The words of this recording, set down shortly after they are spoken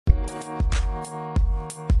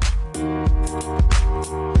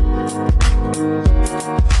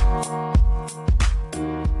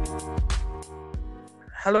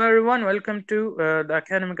Hello everyone, welcome to the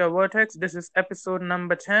Academica Vortex. This is episode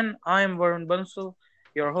number 10. I am Varun Bansal,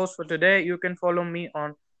 your host for today. You can follow me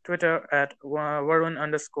on Twitter at Varun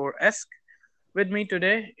underscore esk. With me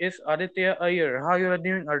today is Aditya Iyer. How you are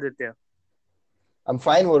doing, Aditya? I'm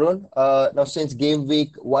fine, Varun. Now, since game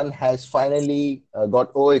week one has finally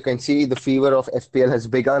got over, you can see the fever of FPL has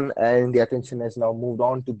begun and the attention has now moved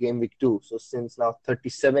on to game week two. So, since now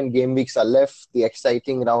 37 game weeks are left, the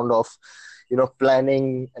exciting round of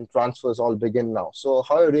planning and transfers all begin now. So,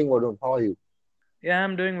 how are you doing, Varun? How are you? Yeah,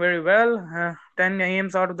 I'm doing very well. 10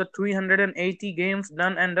 games out of the 380 games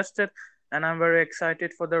done and dusted, and I'm very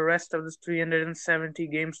excited for the rest of the 370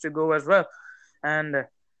 games to go as well. And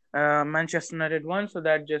Manchester United won, so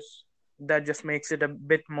that just makes it a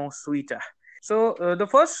bit more sweeter. So the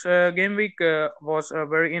first game week was a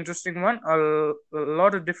very interesting one. A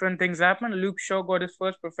lot of different things happened. Luke Shaw got his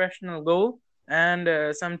first professional goal,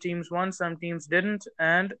 and some teams won, some teams didn't,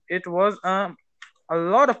 and it was a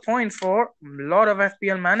lot of points for a lot of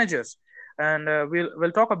FPL managers. And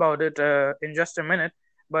we'll talk about it in just a minute.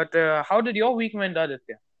 But how did your week went,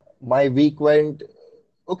 Aditya? My week went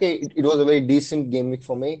okay. It was a very decent game week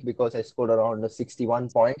for me because I scored around 61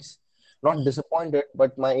 points. Not disappointed,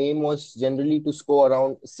 but my aim was generally to score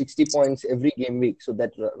around 60 points every game week. So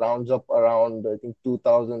that rounds up around, I think,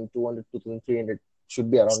 2,200, 2,300 should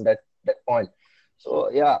be around that point.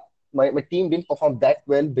 So, yeah, my team didn't perform that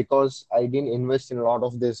well because I didn't invest in a lot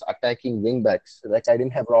of this attacking wing backs. Like, I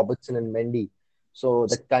didn't have Robertson and Mendy. So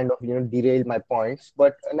that kind of, derailed my points.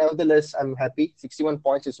 But nevertheless, I'm happy. 61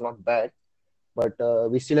 points is not bad. But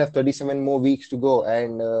we still have 37 more weeks to go,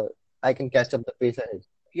 and I can catch up the pace ahead.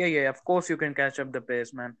 Yeah. Of course, you can catch up the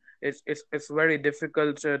pace, man. It's very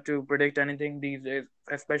difficult to predict anything these days,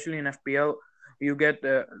 especially in FPL. You get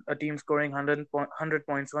a team scoring 100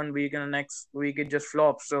 points one week, and the next week it just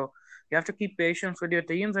flops. So you have to keep patience with your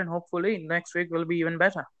teams, and hopefully next week will be even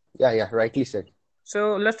better. Yeah, rightly said.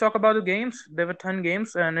 So let's talk about the games. There were 10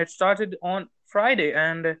 games, and it started on Friday.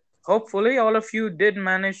 And hopefully, all of you did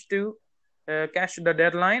manage to catch the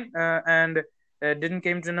deadline and didn't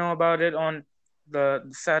came to know about it on the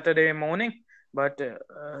Saturday morning. But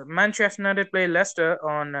Manchester United played Leicester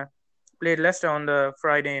on the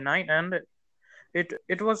Friday night, and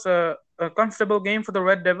it was a comfortable game for the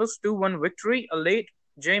Red Devils. 2-1 victory. A late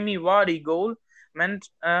Jamie Vardy goal meant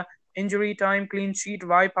injury time clean sheet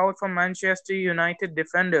wipe out for Manchester United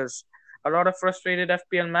defenders. A lot of frustrated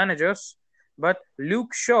FPL managers, but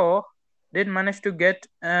Luke Shaw did manage to get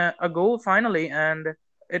a goal finally, and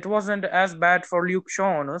it wasn't as bad for Luke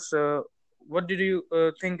Shaw. No? So, what did you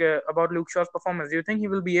think about Luke Shaw's performance? Do you think he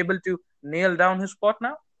will be able to nail down his spot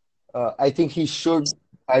now? I think he should.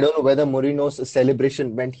 I don't know whether Mourinho's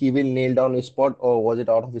celebration meant he will nail down his spot or was it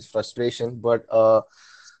out of his frustration. But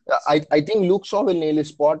I think Luke Shaw will nail his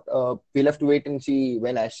spot. We'll have to wait and see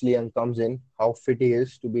when Ashley Young comes in, how fit he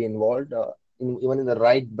is to be involved. Even in the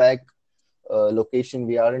right back location,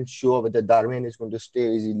 we aren't sure whether Darwin is going to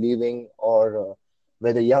stay, is he leaving, or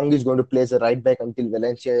whether Young is going to play as a right back until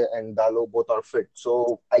Valencia and Dalo both are fit.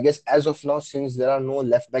 So I guess as of now, since there are no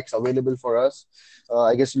left backs available for us,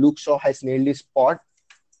 I guess Luke Shaw has nailed his spot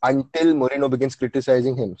until Mourinho begins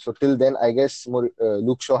criticizing him. So till then, I guess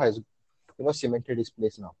Luke Shaw has cemented his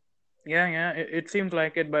place now. Yeah, it seems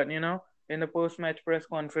like it, but in the post-match press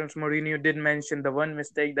conference, Mourinho did mention the one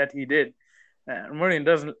mistake that he did. Mourinho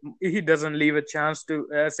doesn't leave a chance to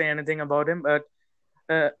say anything about him, but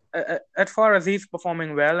as far as he's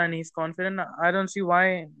performing well and he's confident, I don't see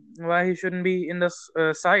why he shouldn't be in this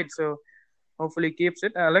side. So hopefully he keeps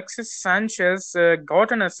it. Alexis Sanchez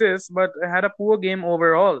got an assist, but had a poor game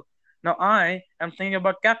overall. Now I am thinking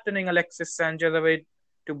about captaining Alexis Sanchez away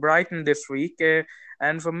to Brighton this week,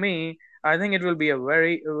 and for me, I think it will be a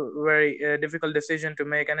very difficult decision to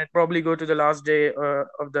make, and it probably go to the last day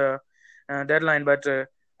of the deadline. But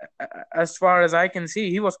as far as I can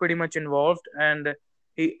see, he was pretty much involved, and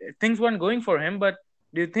things weren't going for him. But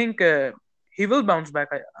do you think he will bounce back?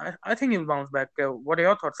 I think he'll bounce back. What are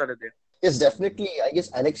your thoughts, Aditya? Yes, definitely. I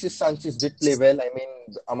guess Alexis Sanchez did play well. I mean,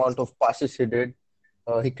 the amount of passes he did.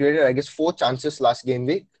 He created, I guess, 4 chances last game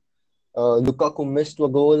week. Lukaku missed a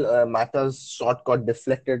goal. Mata's shot got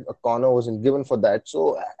deflected. A corner wasn't given for that.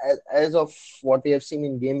 So, as of what we have seen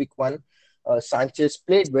in game week one, Sanchez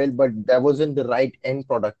played well, but that wasn't the right end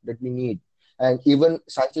product that we need. And even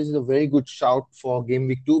Sanchez is a very good shout for game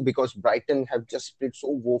week two because Brighton have just played so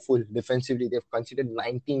woeful defensively. They've conceded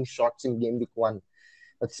 19 shots in game week one.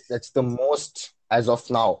 That's the most as of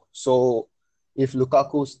now. So if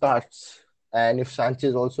Lukaku starts and if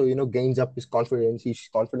Sanchez also gains up his confidence, his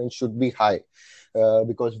confidence should be high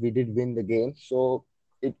because we did win the game. So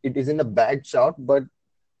it isn't a bad shout, but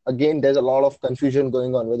again, there's a lot of confusion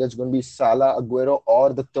going on whether it's going to be Salah, Aguero,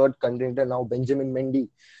 or the third contender now, Benjamin Mendy.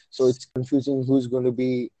 So it's confusing who's going to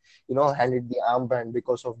be, handed the armband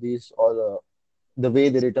because of these, or the way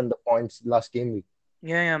they returned the points last game week.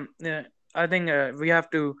 Yeah. I think we have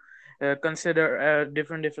to consider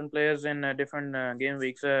different players in different game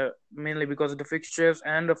weeks, mainly because of the fixtures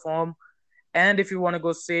and the form. And if you want to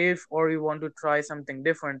go safe or you want to try something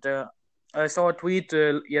different, I saw a tweet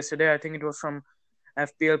yesterday. I think it was from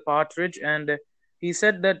FPL Partridge, and he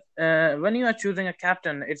said that when you are choosing a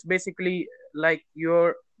captain, it's basically like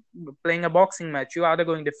you're playing a boxing match. You're either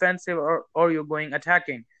going defensive or you're going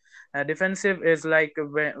attacking. Defensive is like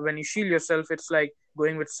when you shield yourself, it's like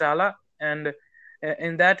going with Salah, and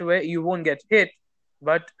in that way you won't get hit,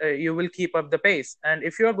 but you will keep up the pace. And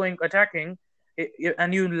if you're going attacking,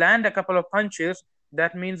 and you land a couple of punches,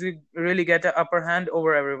 that means you really get an upper hand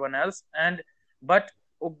over everyone else. And but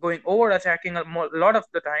going over attacking lot of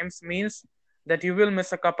the times means that you will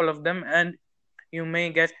miss a couple of them and you may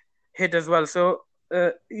get hit as well. So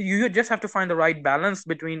you just have to find the right balance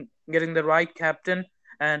between getting the right captain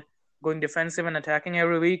and going defensive and attacking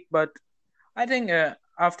every week. But I think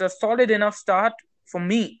after a solid enough start, for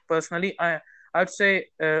me personally, I'd say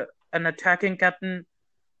an attacking captain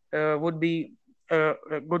would be a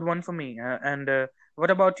good one for me. And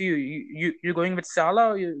what about you? You going with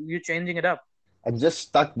Salah, or you changing it up? I'm just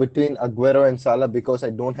stuck between Aguero and Salah because I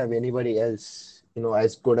don't have anybody else,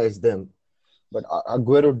 as good as them. But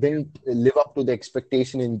Aguero didn't live up to the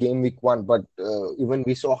expectation in game week 1. But even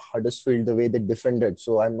we saw Huddersfield, the way they defended.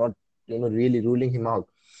 So I'm not, really ruling him out.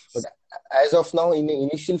 But as of now, in the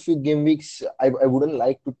initial few game weeks, I wouldn't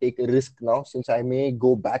like to take a risk now, since I may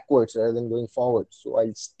go backwards rather than going forward. So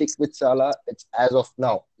I'll stick with Salah. It's as of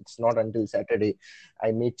now. It's not until Saturday.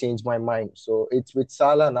 I may change my mind. So it's with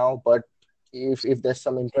Salah now. But if there's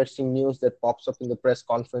some interesting news that pops up in the press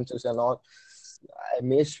conferences and all, I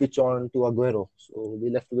may switch on to Aguero. So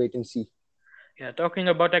we'll have to wait and see. Yeah, talking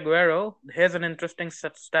about Aguero, here's an interesting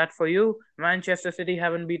stat for you. Manchester City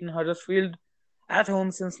haven't beaten Huddersfield at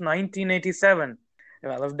home since 1987.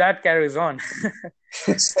 Well, if that carries on,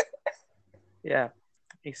 yeah,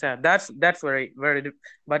 exactly. That's very.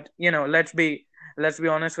 But let's be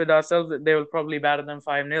honest with ourselves. They will probably batter them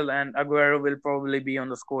 5-0, and Aguero will probably be on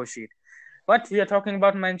the score sheet. But we are talking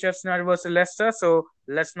about Manchester United versus Leicester, so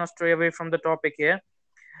let's not stray away from the topic here.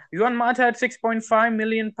 Juan Mata at £6.5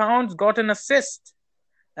 million got an assist,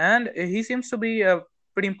 and he seems to be a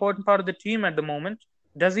pretty important part of the team at the moment.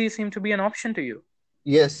 Does he seem to be an option to you?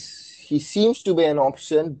 Yes, he seems to be an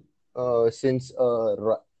option, since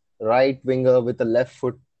right winger with a left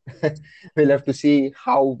foot. We'll have to see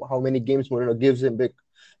how many games Mourinho gives him,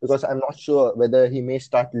 because I'm not sure whether he may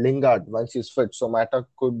start Lingard once he's fit. So Mata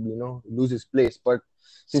could, lose his place. But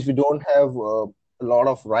since we don't have a lot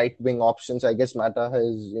of right wing options, I guess Mata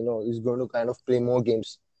is going to kind of play more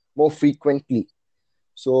games more frequently.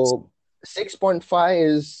 So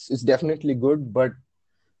 6.5 is definitely good, but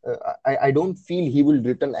I don't feel he will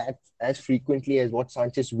return as frequently as what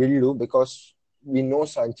Sanchez will do, because we know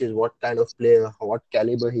Sanchez, what kind of player, what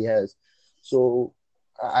caliber he has. So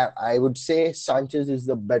I would say Sanchez is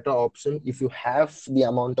the better option if you have the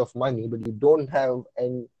amount of money, but you don't have,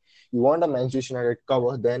 and you want a Manchester United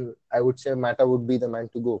cover, then I would say Mata would be the man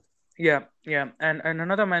to go. Yeah. And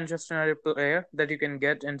another Manchester United player that you can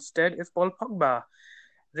get instead is Paul Pogba.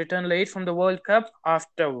 Returned late from the World Cup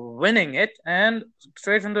after winning it and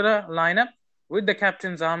straight into the lineup with the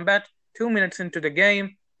captain's armband. 2 minutes into the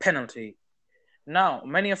game, penalty. Now,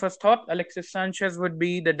 many of us thought Alexis Sanchez would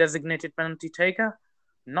be the designated penalty taker.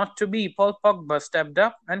 Not to be. Paul Pogba stepped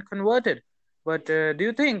up and converted. But do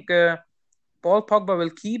you think Paul Pogba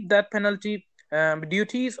will keep that penalty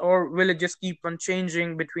duties, or will it just keep on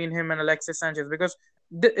changing between him and Alexis Sanchez? Because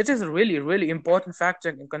it is a really, really important factor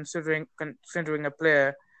in considering a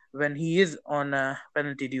player when he is on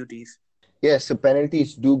penalty duties. Yes, so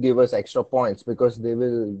penalties do give us extra points, because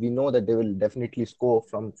we know that they will definitely score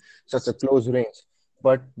from such a close range.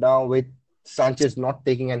 But now with Sanchez not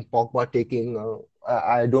taking and Pogba taking,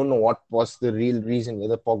 I don't know what was the real reason,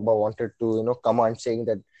 whether Pogba wanted to, come on saying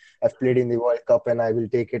that I've played in the World Cup and I will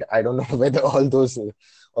take it. I don't know whether all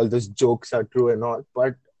those jokes are true and all,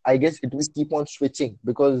 but I guess it will keep on switching,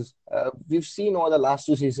 because we've seen all the last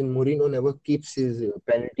 2 seasons, Mourinho never keeps his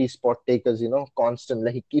penalty spot takers, constant.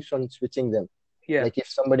 Like, he keeps on switching them. Yeah. Like, if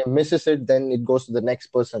somebody misses it, then it goes to the next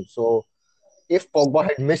person. So if Pogba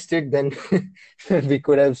had missed it, then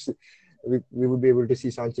we would be able to see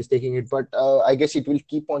Sanchez taking it. But I guess it will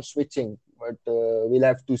keep on switching. But we'll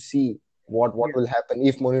have to see what will happen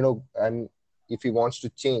if Mourinho, and if he wants to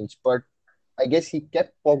change. But I guess he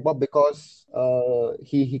kept Pogba because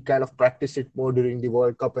he kind of practiced it more during the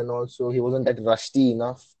World Cup, and also he wasn't that rusty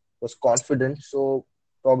enough, was confident, so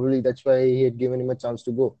probably that's why he had given him a chance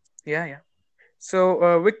to go. Yeah, yeah.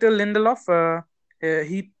 So Victor Lindelof,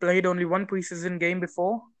 he played only one preseason game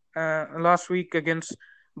before last week against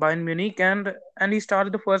Bayern Munich, and he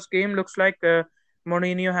started the first game. Looks like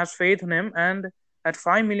Mourinho has faith in him, and at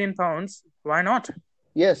 £5 million, why not?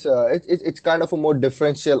 Yes, it's kind of a more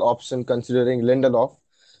differential option considering Lindelof.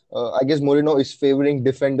 I guess Mourinho is favoring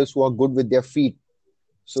defenders who are good with their feet.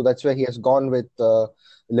 So that's why he has gone with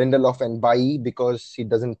Lindelof and Bailly because he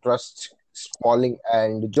doesn't trust Smalling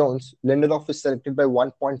and Jones. Lindelof is selected by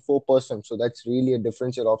 1.4%, so that's really a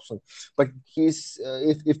differential option. But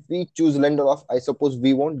if we choose Lindelof, I suppose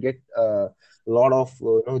we won't get a lot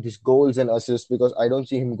of these goals and assists because I don't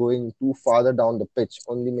see him going too farther down the pitch.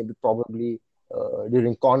 Only maybe probably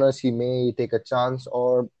during corners he may take a chance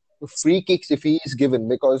or free kicks if he is given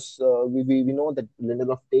because we know that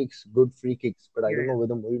Lindelof takes good free kicks, but I Yeah, don't know yeah,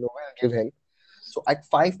 whether Mourinho will give him. So at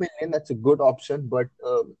 5 million, that's a good option. But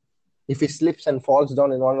if he slips and falls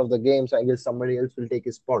down in one of the games, I guess somebody else will take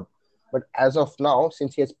his spot. But as of now,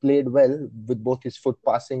 since he has played well with both his foot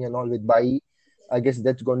passing and all with Bailly, I guess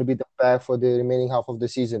that's going to be the pair for the remaining half of the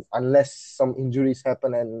season, unless some injuries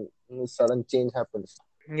happen and sudden change happens.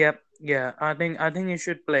 yeah, yeah. I think he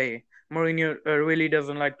should play. Mourinho really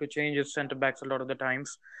doesn't like to change his centre backs a lot of the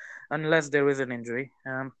times, unless there is an injury.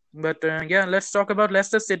 But yeah, let's talk about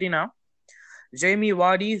Leicester City now. Jamie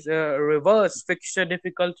Vardy's reverse fixture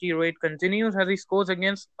difficulty rate continues as he scores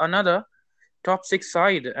against another top six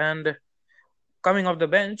side. And coming off the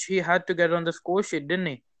bench, he had to get on the score sheet, didn't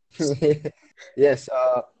he? Yes,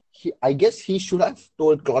 I guess he should have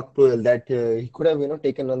told Claude Puel that he could have,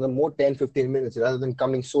 taken another more 10, 15 minutes rather than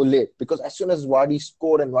coming so late. Because as soon as Vardy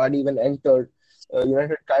scored and Vardy even entered,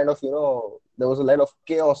 United kind of, there was a lot of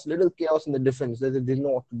chaos, little chaos in the defense that they didn't know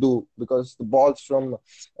what to do because the balls from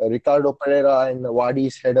Ricardo Pereira and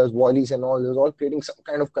Vardy's headers, volleys and all, it was all creating some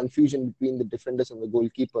kind of confusion between the defenders and the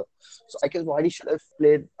goalkeeper. So I guess Vardy should have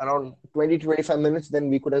played around 20 to 25 minutes, then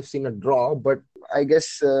we could have seen a draw. But I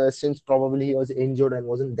guess since probably he was injured and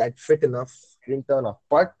wasn't that fit enough, he didn't turn up.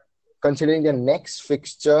 But considering the next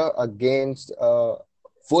fixture against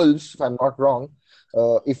Wolves, if I'm not wrong,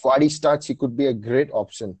 if Wadi starts, he could be a great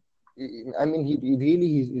option. I mean, he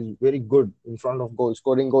really is very good in front of goals,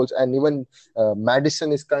 scoring goals, and even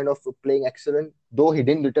Madison is kind of playing excellent. Though he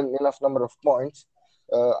didn't return enough number of points,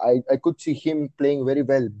 I could see him playing very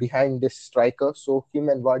well behind this striker. So him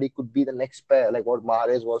and Wadi could be the next pair, like what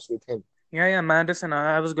Mahrez was with him. Yeah, yeah, Madison.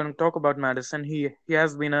 I was going to talk about Madison. He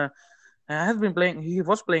has been playing. He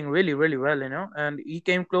was playing really, really well, and he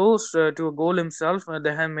came close to a goal himself.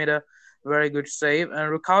 They have made a very good save, and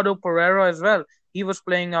Ricardo Pereira as well. He was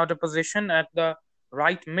playing out of position at the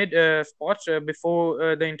right mid spot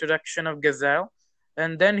before the introduction of Gazelle,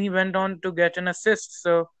 and then he went on to get an assist.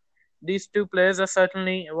 So these two players are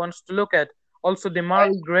certainly ones to look at. Also, Demari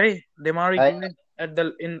And, Gray at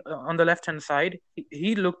the in on the left hand side.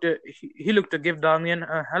 He looked to give Darmian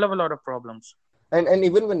a hell of a lot of problems. and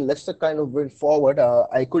even when Leicester kind of went forward,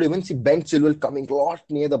 I could even see Ben Chilwell coming a lot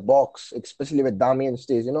near the box, especially with Damian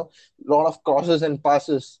stays, a lot of crosses and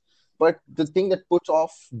passes. But the thing that puts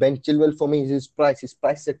off Ben Chilwell for me is his price. His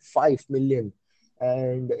price at 5 million.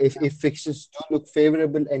 And if fixtures do look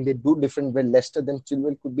favorable and they do different well Leicester, then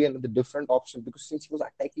Chilwell could be another different option because since he was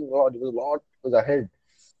attacking a lot, he was ahead.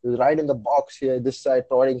 He was right in the box here, this side,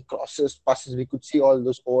 providing crosses, passes. We could see all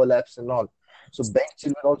those overlaps and all. So Ben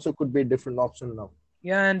Chilwell also could be a different option now.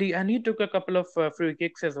 Yeah, and he took a couple of free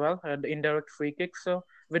kicks as well, the indirect free kicks. So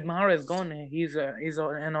with Mahrez gone, he's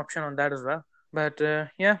an option on that as well. But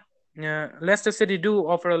yeah, Leicester City do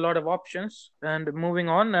offer a lot of options. And moving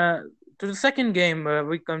on to the second game,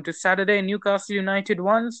 we come to Saturday. Newcastle United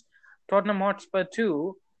once, Tottenham Hotspur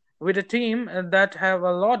two. With a team that have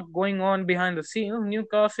a lot going on behind the scenes,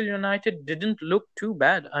 Newcastle United didn't look too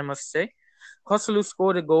bad, I must say. Joselu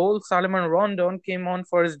scored a goal. Salomon Rondon came on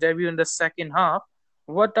for his debut in the second half.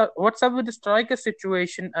 What's up with the striker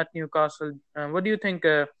situation at Newcastle? What do you think?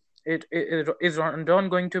 Is Rondon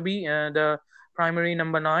going to be the primary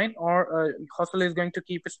number nine, or Joselu is going to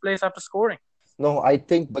keep his place after scoring? No, I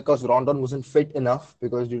think because Rondon wasn't fit enough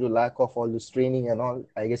because due to lack of all this training and all,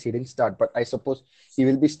 I guess he didn't start. But I suppose he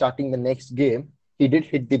will be starting the next game. He did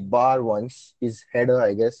hit the bar once, his header,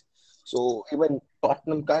 I guess. So even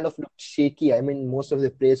Tottenham kind of looked shaky. I mean, most of the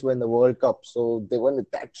players were in the World Cup, so they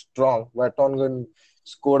weren't that strong. Vertonghen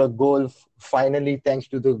scored a goal finally thanks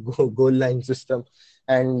to the goal line system.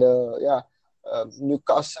 And yeah,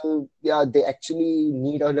 Newcastle, yeah, they actually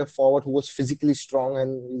need a left forward who was physically strong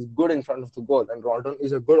and is good in front of the goal. And Rondon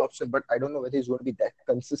is a good option, but I don't know whether he's going to be that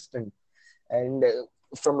consistent. And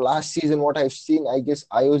from last season, what I've seen, I guess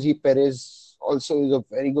Iosi Perez also is a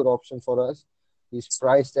very good option for us. He's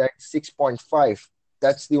priced at 6.5.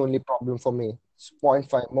 That's the only problem for me. It's zero point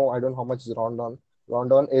 0.5 more. I don't know how much is Rondon.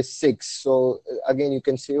 Rondon is 6. So again, you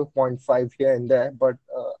can save zero point 0.5 here and there, but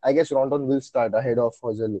I guess Rondon will start ahead of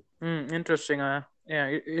Joselu. Interesting. Yeah,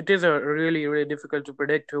 it is a really, really difficult to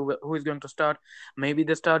predict who is going to start. Maybe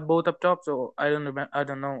they start both up top. So I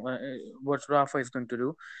don't know what Rafa is going to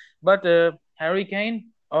do. But Harry Kane,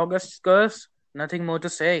 August curse, nothing more to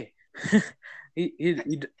say.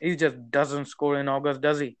 He just doesn't score in August,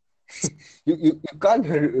 does he? You can't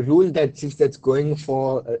rule that since that's going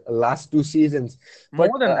for last 2 seasons.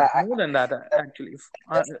 But More than that, actually.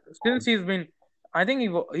 that's Since he's been, I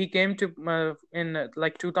think he came to in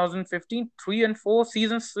like 2015, 3 and 4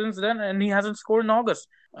 seasons since then, and he hasn't scored in August.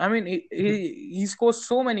 I mean, he scores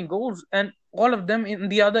so many goals, and all of them in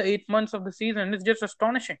the other 8 months of the season. It's just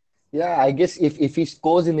astonishing. Yeah, I guess if he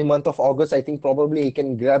scores in the month of August, I think probably he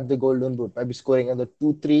can grab the golden boot. Maybe scoring another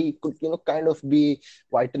 2, 3 could, kind of be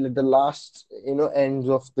vital at the last, ends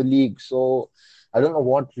of the league. So I don't know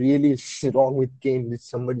what really is wrong with Kane. Did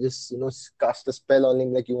somebody just, cast a spell on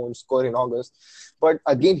him like he won't score in August? But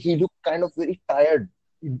again, he looked kind of very tired.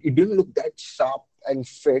 He didn't look that sharp and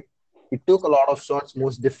fit. He took a lot of shots,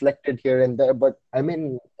 most deflected here and there. But I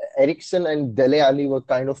mean, Ericsson and Dele Alli were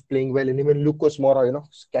kind of playing well, and even Lucas Moura,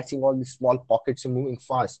 catching all these small pockets and moving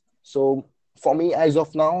fast. So for me, as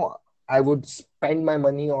of now, I would spend my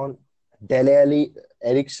money on Dele Alli,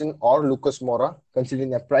 Ericsson, or Lucas Moura, considering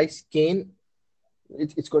their price. Kane,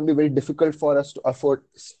 it's going to be very difficult for us to afford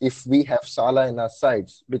if we have Salah in our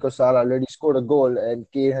sides because Salah already scored a goal and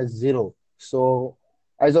Kane has zero. So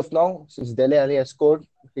as of now, since Dele Alli has scored,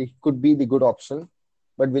 he could be the good option.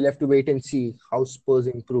 But we'll have to wait and see how Spurs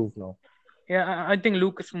improve now. Yeah, I think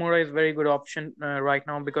Lucas Moura is a very good option right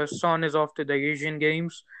now because Son is off to the Asian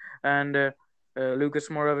Games, and Lucas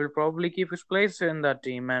Moura will probably keep his place in that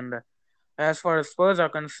team. And as far as Spurs are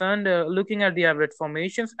concerned, looking at the average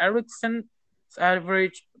formations, Ericsson's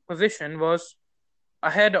average position was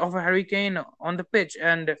ahead of Harry Kane on the pitch,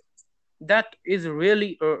 and that is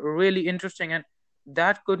really, really interesting. And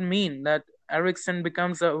that could mean that Ericsson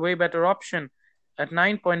becomes a way better option at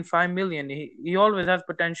 9.5 million. He always has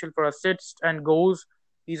potential for assists and goals.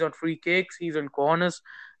 He's on free kicks, he's on corners,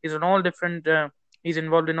 he's on all different. He's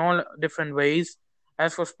involved in all different ways.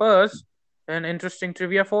 As for Spurs, an interesting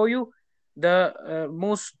trivia for you: the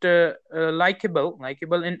most likable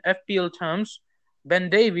in FPL terms, Ben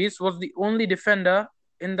Davies was the only defender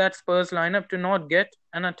in that Spurs lineup to not get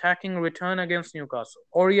an attacking return against Newcastle.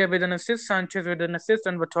 Aurier with an assist, Sanchez with an assist,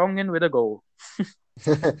 and Vertonghen with a goal.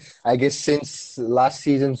 I guess since last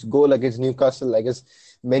season's goal against Newcastle, I guess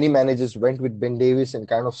many managers went with Ben Davies and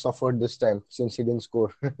kind of suffered this time since he didn't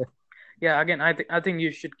score. Yeah, again, I think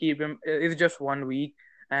you should keep him. It's just 1 week,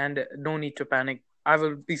 and no need to panic. I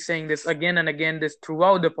will be saying this again and again this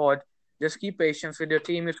throughout the pod. Just keep patience with your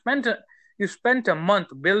team. You spent a month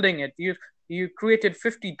building it. You created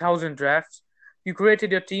 50,000 drafts. You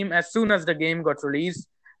created your team as soon as the game got released,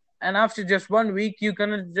 and after just 1 week, you're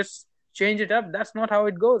gonna just change it up. That's not how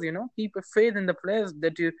it goes. Keep a faith in the players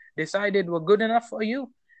that you decided were good enough for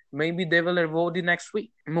you. Maybe they will reward you next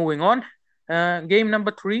week. Moving on. Game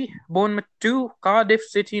number 3, Bournemouth 2, Cardiff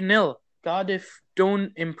City 0. Cardiff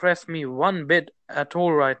don't impress me one bit at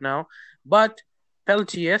all right now. But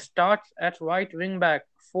Peltier starts at right wing back,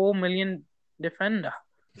 4 million defender.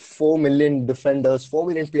 4 million defenders, 4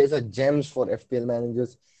 million players are gems for FPL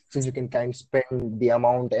managers since you can kind of spend the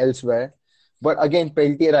amount elsewhere. But again,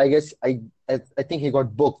 Peltier, I guess I think he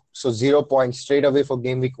got booked. So 0 points straight away for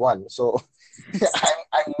game week 1. So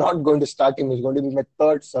I'm not going to start him. He's going to be my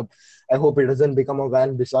third sub. I hope he doesn't become a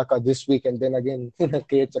Van Bissaka this week and then again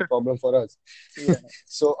creates a problem for us. Yeah.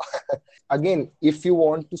 So again, if you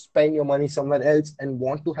want to spend your money somewhere else and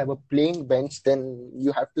want to have a playing bench, then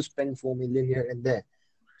you have to spend 4 million here and there.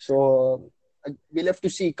 So we'll have to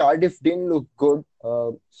see. Cardiff didn't look good.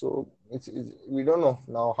 So we don't know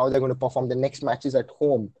now how they're going to perform. The next match is at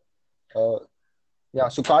home. Uh, yeah,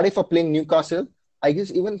 so Cardiff are playing Newcastle. I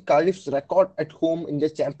guess even Cardiff's record at home in the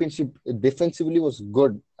championship defensively was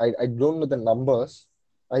good. I don't know the numbers.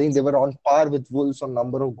 I think they were on par with Wolves on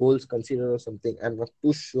number of goals conceded or something. I'm not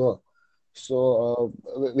too sure. So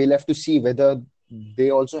we'll have to see whether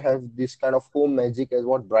they also have this kind of home magic as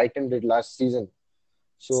what Brighton did last season.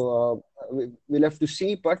 So we'll have to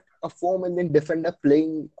see. But a 4 million defender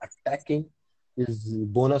playing attacking is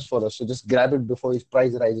bonus for us. So just grab it before his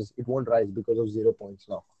price rises. It won't rise because of 0 points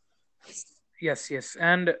now. Yes, yes,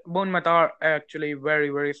 and Bournemouth are actually very,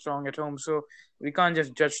 very strong at home, so we can't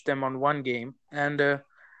just judge them on one game. And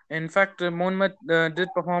in fact, Bournemouth did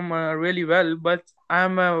perform really well, but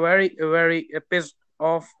I'm very, very pissed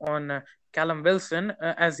off on Callum Wilson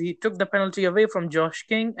as he took the penalty away from Josh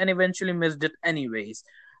King and eventually missed it anyways.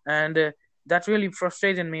 And that really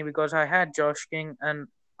frustrated me because I had Josh King and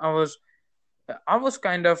I was I was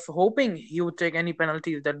kind of hoping he would take any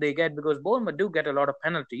penalties that they get because Bournemouth do get a lot of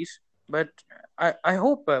penalties. But I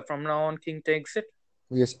hope from now on King takes it.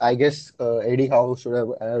 Yes, I guess Eddie Howe should have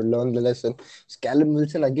learned the lesson. Callum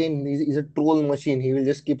Wilson again, he's a troll machine. He will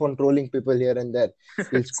just keep on trolling people here and there.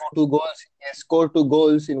 He'll score 2 goals. He'll score 2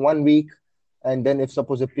 goals in 1 week, and then if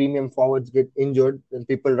suppose the premium forwards get injured, then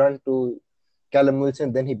people run to Callum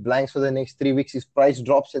Wilson. Then he blanks for the next 3 weeks. His price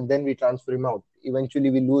drops, and then we transfer him out. Eventually,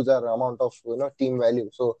 we lose our amount of team value.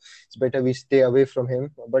 So it's better we stay away from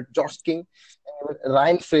him. But Josh King and even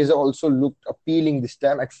Ryan Fraser also looked appealing this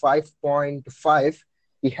time at 5.5.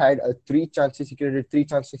 He had 3 chances. He created 3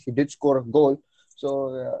 chances. He did score a goal.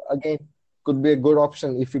 So again, could be a good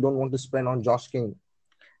option if you don't want to spend on Josh King.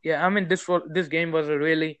 Yeah, I mean this game was a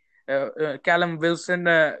really Callum Wilson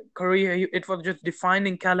career. It was just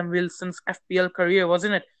defining Callum Wilson's FPL career,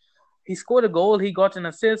 wasn't it? He scored a goal, he got an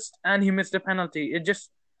assist, and he missed a penalty.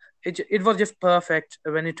 It was just perfect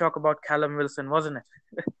when you talk about Callum Wilson, wasn't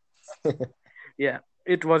it? Yeah,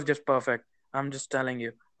 it was just perfect. I'm just telling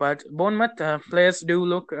you. But Bournemouth players do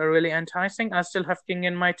look really enticing. I still have King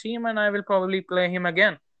in my team, and I will probably play him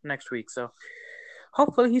again next week. So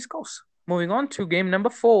hopefully he scores. Moving on to game number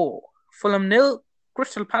 4. Fulham nil,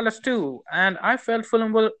 Crystal Palace 2. And I felt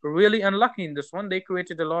Fulham were really unlucky in this one. They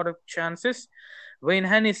created a lot of chances. Wayne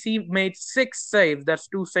Hennessy made 6 saves. That's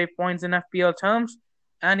 2 save points in FPL terms.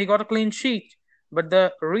 And he got a clean sheet. But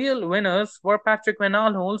the real winners were Patrick Van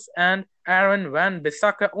Aanholt and Aaron Van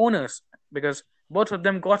Bissaka owners because both of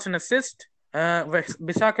them got an assist.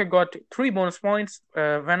 Bissaka got 3 bonus points.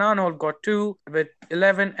 Van Aanholt got 2 with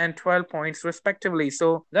 11 and 12 points respectively.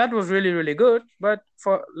 So that was really, really good. But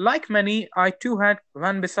for like many, I too had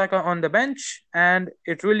Van Bissaka on the bench and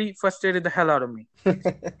it really frustrated the hell out of me.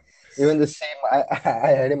 Even the same,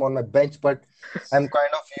 I had him on my bench, but I'm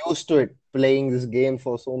kind of used to it playing this game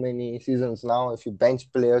for so many seasons now. If you bench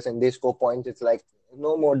players and they score points, it's like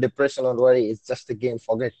no more depression or worry. It's just a game.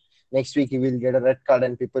 Forget. Next week he will get a red card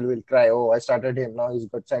and people will cry. Oh, I started him. Now he's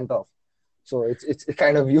got sent off. So it's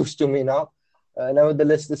kind of used to me now.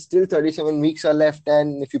 Nevertheless, there's still 37 weeks are left,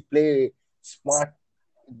 and if you play smart,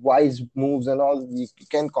 wise moves and all, you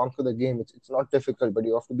can conquer the game. It's not difficult, but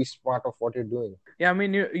you have to be smart of what you're doing. Yeah, I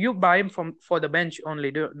mean you buy him for the bench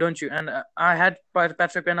only, don't you? And I had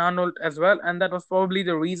Patrick Van Arnold as well, and that was probably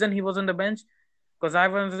the reason he was on the bench because I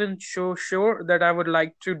wasn't so sure that I would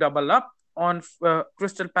like to double up on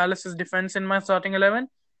Crystal Palace's defense in my starting 11,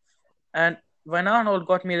 and Van Arnold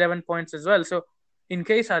got me 11 points as well. So in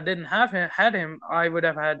case I didn't had him, I would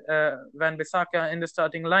have had Van Bissaka in the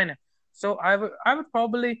starting lineup. So I would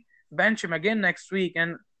probably bench him again next week,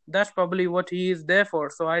 and that's probably what he is there for.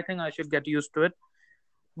 So I think I should get used to it.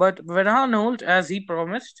 But Van Arnold, as he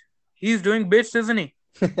promised, he's doing bits, isn't he?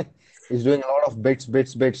 He's doing a lot of bits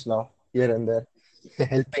now, here and there,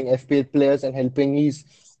 helping FPL players and helping his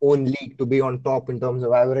own league to be on top in terms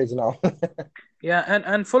of average now. Yeah,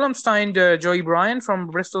 and Fulham signed Joey Bryan from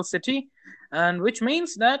Bristol City, and which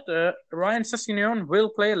means that Ryan Sessegnon will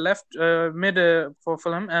play left mid for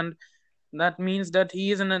Fulham, and that means that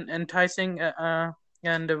he is an enticing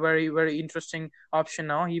and a very, very interesting option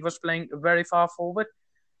now. He was playing very far forward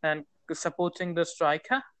and supporting the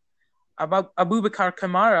striker. Abubakar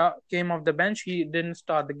Kamara came off the bench. He didn't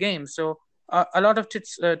start the game. So a lot of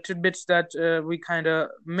tidbits that we kind of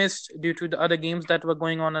missed due to the other games that were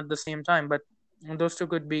going on at the same time. But those two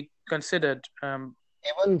could be considered.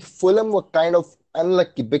 Even Fulham were kind of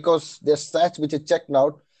unlucky because their stats, which I checked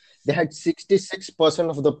out, they had 66%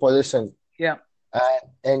 of the possession. Yeah.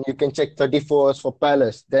 And you can check 34 for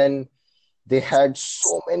Palace. Then they had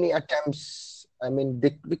so many attempts. I mean,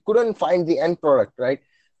 they couldn't find the end product, right?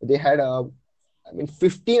 They had,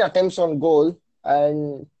 15 attempts on goal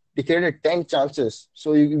and they created 10 chances.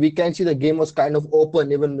 So we can see the game was kind of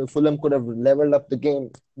open. Even Fulham could have leveled up the game.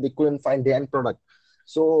 They couldn't find the end product.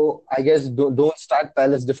 So I guess don't start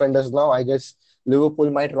Palace defenders now. I guess Liverpool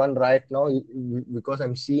might run riot now because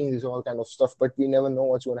I'm seeing this all kind of stuff. But we never know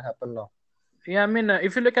what's going to happen now. Yeah, I mean,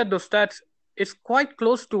 if you look at those stats, it's quite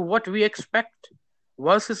close to what we expect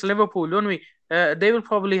versus Liverpool, don't we? They will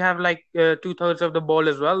probably have like 2/3 of the ball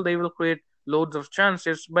as well. They will create loads of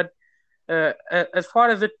chances, but As far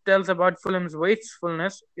as it tells about Fulham's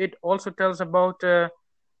wastefulness, it also tells about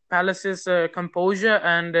Palace's composure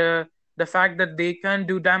and the fact that they can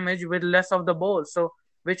do damage with less of the ball. So,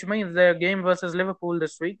 which means the game versus Liverpool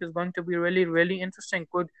this week is going to be really, really interesting.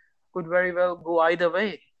 Could very well go either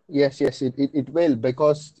way. Yes, it will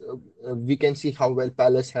because we can see how well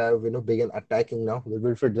Palace have begun attacking now. With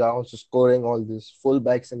Wilfred Downs scoring all these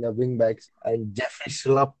fullbacks and their wing backs, and Jeffrey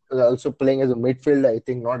Schlupp also playing as a midfielder. I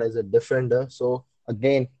think not as a defender. So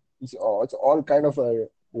again, it's all kind of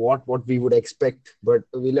what we would expect, but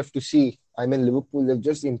we'll have to see. I mean, Liverpool they've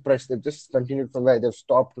just impressed. They've just continued from where they've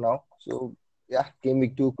stopped now. So yeah, game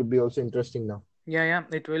week 2 could be also interesting now. Yeah, yeah,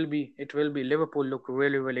 it will be. It will be. Liverpool look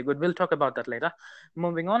really, really good. We'll talk about that later.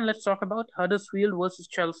 Moving on, let's talk about Huddersfield versus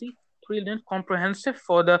Chelsea. 3-0 comprehensive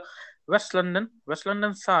for the West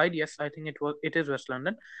London side. Yes, I think it is West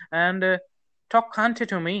London. And talk Kante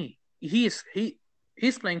to me. He's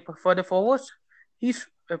playing for the forwards. He's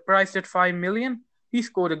priced at 5 million. He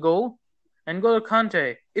scored a goal, and Golo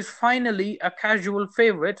Kante is finally a casual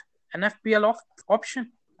favorite, an FPL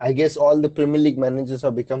option. I guess all the Premier League managers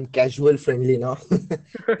have become casual friendly now.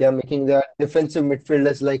 They are making their defensive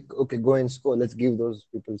midfielders like, okay, go and score. Let's give those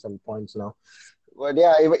people some points now. But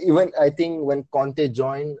yeah, even I think when Conte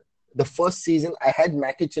joined the first season, I had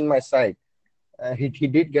Matic in my side. He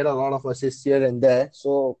did get a lot of assists here and there,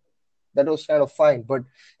 so that was kind of fine. But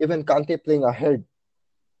even Conte playing ahead,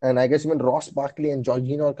 and I guess even Ross Barkley and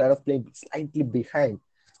Jorginho are kind of playing slightly behind.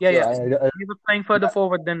 Yeah, So yeah. He was playing further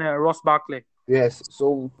forward than Ross Barkley. yes,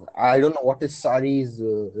 so I don't know what is Sari's,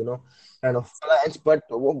 kind of plans, but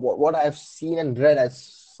what I've seen and read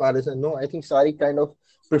as far as I know, I think Sari kind of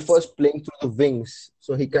prefers playing through the wings.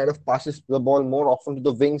 So he kind of passes the ball more often to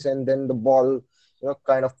the wings, and then the ball,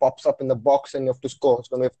 kind of pops up in the box, and you have to score.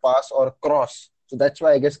 So maybe pass or a cross. So that's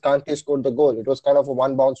why I guess Kante scored the goal. It was kind of a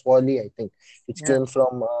one bounce volley, I think, which Yeah. came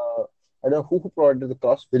from I don't know who provided the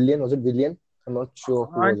cross. Villian, was it Villian? I'm not sure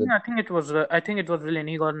who I was think it. I think it was I think it was Willian.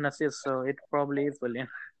 He got an assist, so it probably is Willian.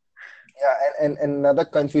 Yeah, and another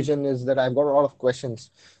confusion is that I've got a lot of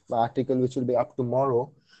questions. My article, which will be up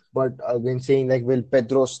tomorrow, but I've been saying like, will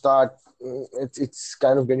Pedro start? It's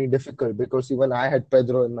kind of getting difficult because even I had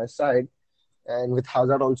Pedro in my side, and with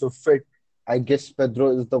Hazard also fit, I guess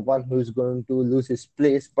Pedro is the one who is going to lose his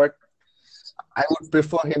place. But I would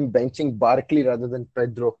prefer him benching Barkley rather than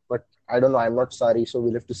Pedro. But I don't know. I'm not sorry, so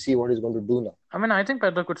we'll have to see what he's going to do now. I mean, I think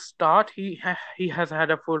Pedro could start. He has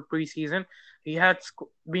had a full preseason. He had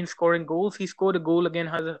been scoring goals. He scored a goal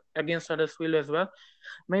against Huddersfield as well.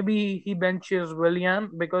 Maybe he benches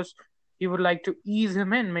Willian because he would like to ease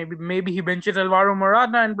him in. Maybe he benches Alvaro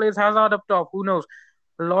Morata and plays Hazard up top. Who knows?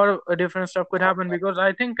 A lot of different stuff could happen because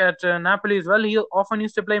I think at Napoli as well, he often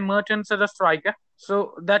used to play Mertens as a striker.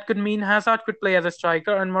 So that could mean Hazard could play as a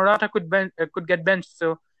striker and Morata could get benched.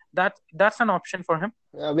 So that's an option for him.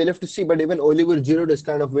 We'll have to see. But even Oliver Giroud is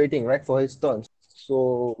kind of waiting, right, for his turn.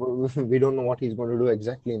 So we don't know what he's going to do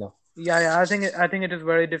exactly now. Yeah, yeah. I think it is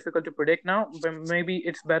very difficult to predict now. But maybe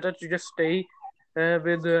it's better to just stay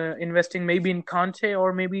with investing maybe in Kante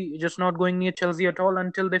or maybe just not going near Chelsea at all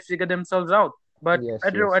until they figure themselves out. But Yes,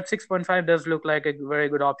 Pedro yes. at 6.5 does look like a very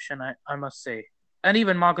good option, I must say. And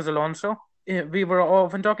even Marcus Alonso. We were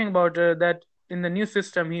often talking about that in the new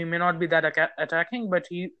system he may not be that attacking, but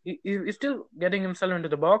he's still getting himself into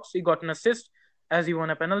the box. He got an assist as he won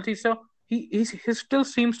a penalty, so he still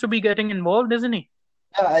seems to be getting involved, isn't he?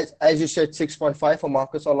 Yeah, as you said, 6.5 for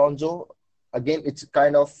Marcus Alonso. Again, it's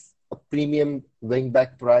kind of a premium wing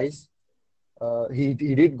back price. He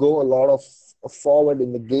did go a lot of forward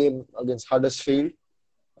in the game against Huddersfield.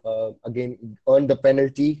 Again, earned the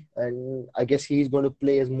penalty, and I guess he's going to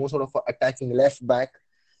play as more sort of a attacking left back.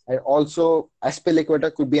 And also,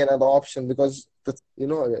 Aspilicueta could be another option because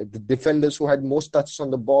the defenders who had most touches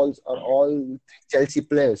on the balls are all Chelsea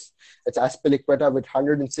players. It's Aspilicueta with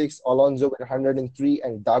 106, Alonso with 103,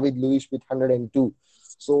 and David Luiz with 102.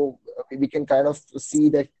 So we can kind of see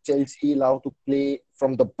that Chelsea allow to play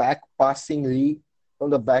from the back passingly. From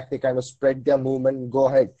the back, they kind of spread their movement and go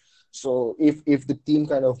ahead. So if the team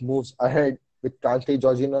kind of moves ahead with Kante,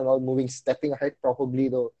 Jorginho and all moving, stepping ahead, probably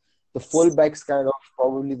the fullbacks kind of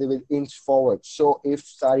probably they will inch forward. So if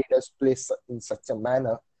Sarri does play in such a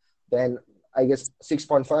manner, then I guess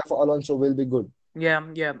 6.5 for Alonso will be good. Yeah,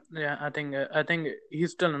 yeah, yeah. I think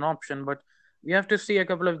he's still an option, but we have to see a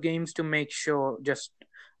couple of games to make sure. Just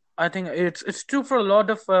I think it's true for a lot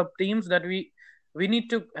of teams that we need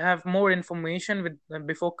to have more information with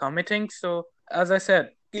before committing. So as I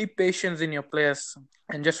said, keep patience in your players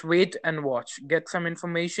and just wait and watch. Get some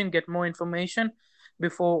information, get more information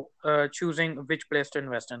before choosing which players to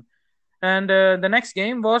invest in. And the next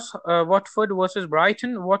game was Watford versus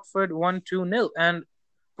Brighton. Watford won 2-0, and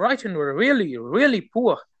Brighton were really, really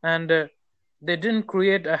poor, and they didn't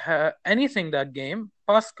create anything that game.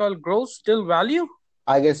 Pascal Gross still value?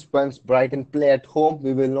 I guess once Brighton play at home,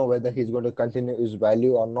 we will know whether he's going to continue his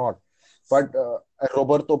value or not. But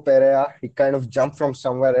Roberto Pereira, he kind of jumped from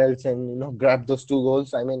somewhere else and grabbed those two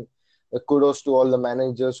goals. I mean, kudos to all the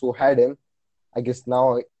managers who had him. I guess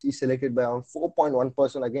now he's selected by around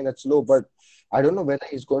 4.1%. Again, that's low, but I don't know whether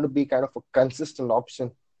he's going to be kind of a consistent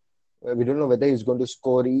option. We don't know whether he's going to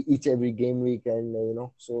score each every game week, and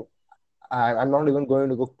so I'm not even going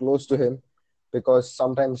to go close to him because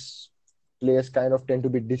sometimes players kind of tend to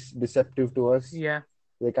be deceptive to us. Yeah,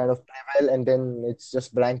 They kind of play well, and then it's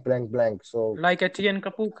just blank, blank, blank. So like Etienne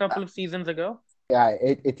Capoue couple of seasons ago. yeah,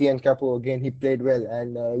 Etienne Capo again, he played well,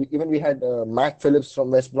 and even we had Mac Phillips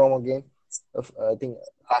from West Brom again. I think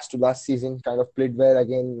last to last season kind of played well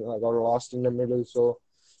again. Got lost in the middle, so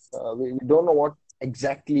we don't know what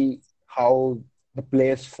exactly how the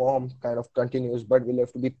players form kind of continues, but we'll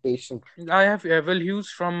have to be patient. I have Will Hughes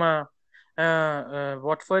from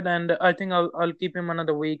Watford, and I think I'll keep him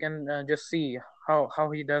another week and just see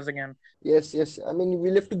how he does again. Yes, yes. I mean,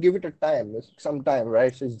 we'll have to give it a time, some time,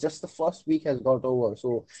 right? So it's just the first week has got over.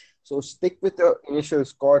 So stick with the initial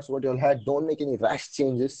scores, what you'll had. Don't make any rash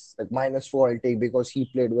changes. Like -4, I'll take because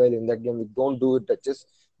he played well in that game. We don't do it. Just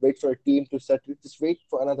wait for a team to settle. Just wait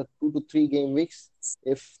for another 2 to 3 game weeks.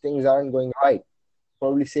 If things aren't going right,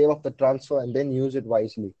 probably save up the transfer and then use it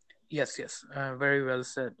wisely. Yes, yes, very well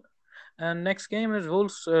said. And next game is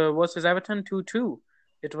Wolves versus Everton 2-2.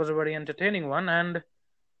 It was a very entertaining one, and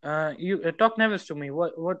you talk Neves to me.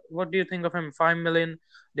 What do you think of him? 5 million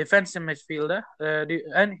defensive midfielder,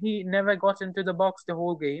 and he never got into the box the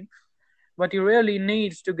whole game. But he really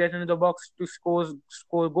needs to get into the box to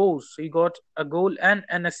score goals. He got a goal and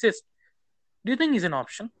an assist. Do you think he's an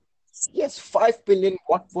option? Yes, 5 billion.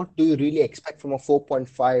 What do you really expect from a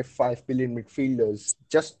 4.55 billion midfielders?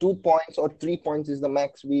 Just 2 points or 3 points is the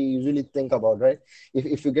max we usually think about, right?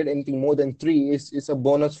 If you get anything more than three, it's a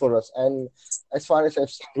bonus for us. And as far as I've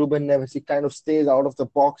seen, Ruben Neves, he kind of stays out of the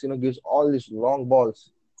box, gives all these long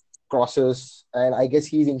balls, crosses, and I guess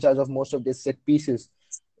he's in charge of most of the set pieces.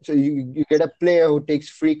 So you get a player who takes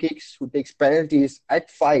free kicks, who takes penalties at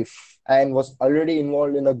 5, and was already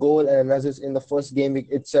involved in a goal and an assist in the first game week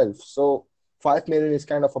itself. So 5 million is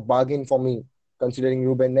kind of a bargain for me, considering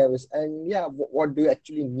Ruben Neves. And yeah, what do you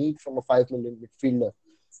actually need from a 5 million midfielder?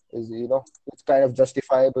 It's kind of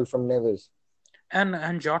justifiable from Neves.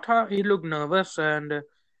 And Jota, he looked nervous, and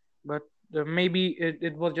but maybe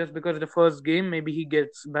it was just because the first game. Maybe he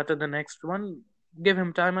gets better the next one. Give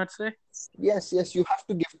him time, I'd say. Yes, yes, you have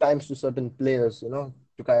to give times to certain players, to I mean,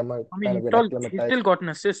 kind of get he acclimatized. still got an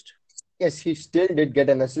assist. Yes, he still did get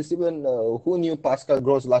an assist. Even who knew Pascal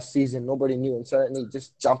Gross last season? Nobody knew, and suddenly he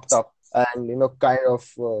just jumped up and kind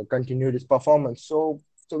of continued his performance. So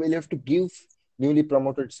we'll have to give newly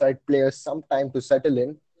promoted side players some time to settle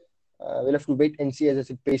in. We'll have to wait and see. As I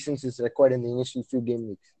said, patience is required in the initial few game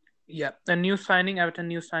weeks. Yeah, the new signing, Everton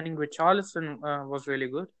new signing, Richarlison was really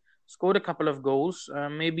good. Scored a couple of goals.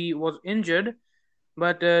 Maybe was injured,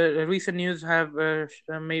 but recent news have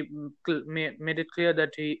made it clear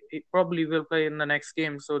that he probably will play in the next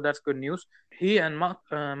game. So that's good news. He and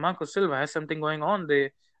Marco Silva has something going on.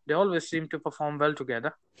 They always seem to perform well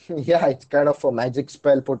together. Yeah, it's kind of a magic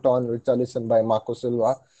spell put on Richarlison by Marco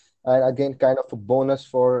Silva, and again, kind of a bonus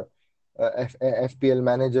for FPL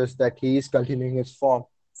managers that he is continuing his form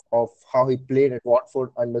of how he played at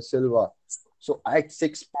Watford under Silva. So at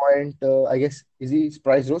 6 point, I guess is his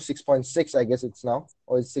price rose 6.6? I guess it's now,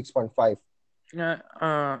 or is 6.5?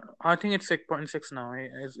 I think it's 6.6 now.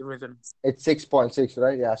 It's risen. It's 6.6,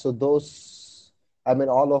 right? Yeah. So those, I mean,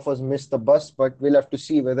 all of us missed the bus, but we'll have to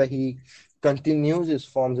see whether he continues his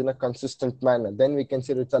forms in a consistent manner. Then we can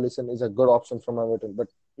say Richarlison is a good option from Everton. But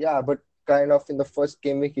yeah, but kind of in the first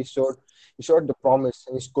game week, he showed the promise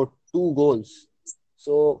and he scored 2 goals.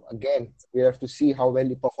 So again, we have to see how well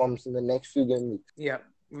he performs in the next few game weeks. Yeah,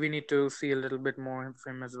 we need to see a little bit more of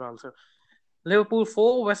him as well. So Liverpool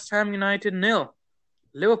 4, West Ham United nil.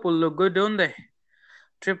 Liverpool look good, don't they?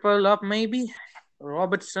 Triple up maybe.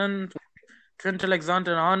 Robertson, Trent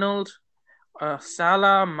Alexander-Arnold,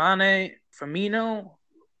 Salah, Mane, Firmino,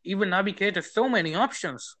 even Naby Keita. So many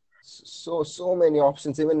options. So many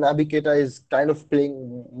options. Even Navigator is kind of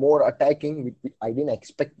playing more attacking. I didn't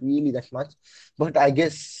expect really that much, but I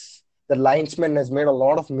guess the linesman has made a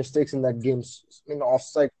lot of mistakes in that game.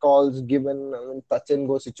 Offside calls given, touch and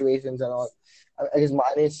go situations and all. I guess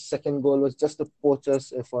Mane's second goal was just a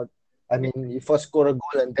poacher's effort. I mean, you first score a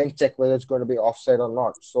goal and then check whether it's going to be offside or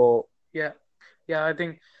not. So Yeah, yeah. I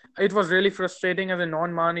think it was really frustrating as a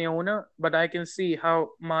non-Mane owner, but I can see how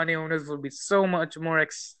Mane owners will be so much more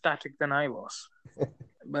ecstatic than I was.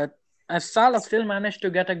 But as Salah still managed to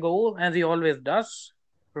get a goal, as he always does,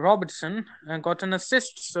 Robertson got an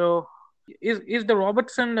assist. So, is the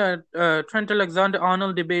Robertson Trent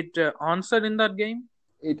Alexander-Arnold debate answered in that game?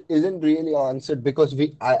 It isn't really answered because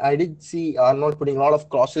I did see Arnold putting a lot of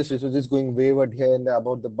crosses which was just going wayward here and there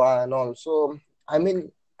about the bar and all. So I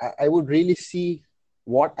mean I would really see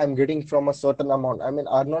what I'm getting from a certain amount. I mean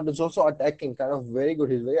Arnold is also attacking kind of very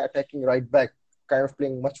good. He's very attacking right back, kind of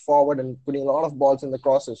playing much forward and putting a lot of balls in the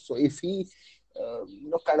crosses. So if he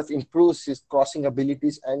kind of improves his crossing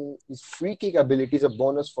abilities and his free kick abilities, a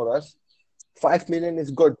bonus for us. 5 million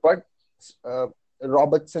is good, but uh,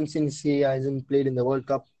 Robertson, since he hasn't played in the World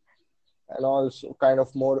Cup and also kind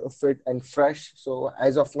of more fit and fresh. So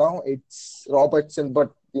as of now, it's Robertson,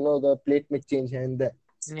 but the plate may change here and there.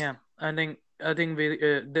 Yeah, I think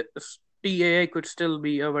the TAA could still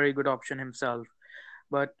be a very good option himself.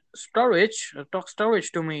 But Sturridge, talk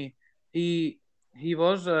Sturridge to me. He he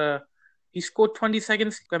was he scored 20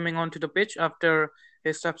 seconds coming onto the pitch after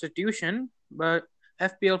his substitution. But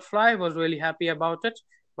FPL Fly was really happy about it.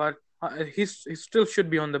 But he still should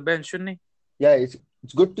be on the bench, shouldn't he? Yeah, it's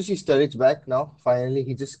good to see Sturridge back now. Finally,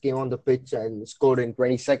 he just came on the pitch and scored in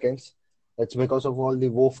 20 seconds. That's because of all the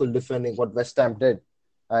woeful defending what West Ham did,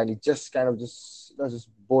 and he just kind of just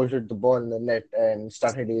bolted the ball in the net and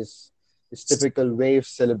started his typical wave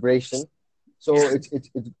celebration. So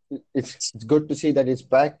it's good to see that he's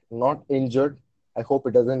back, not injured. I hope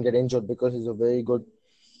he doesn't get injured because he's a very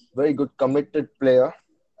good committed player,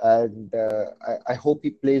 and I hope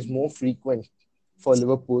he plays more frequent for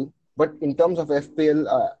Liverpool. But in terms of FPL,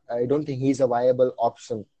 I don't think he's a viable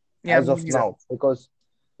option Yeah, as me of neither. now because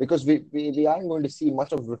we aren't going to see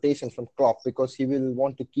much of rotation from Klopp because he will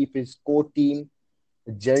want to keep his core team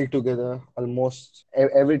gel together almost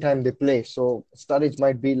every time they play. So Sturridge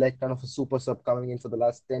might be like kind of a super sub coming in for the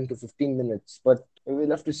last 10 to 15 minutes, but we'll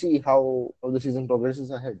have to see how the season progresses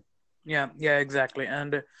ahead. Yeah, yeah, exactly.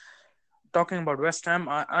 And talking about West Ham,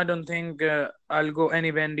 I don't think I'll go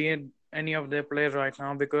anywhere near any of their players right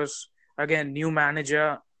now because again, new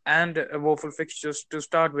manager and woeful fixtures to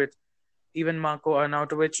start with. Even Marco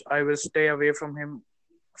Arnautovic, I will stay away from him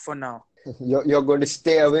for now. You're going to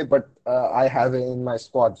stay away, but I have it in my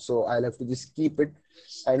squad, so I'll have to just keep it.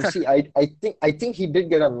 And see, I think he did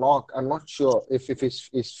get a knock. I'm not sure if he's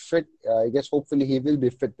fit. I guess hopefully he will be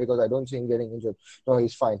fit because I don't see him getting injured. No,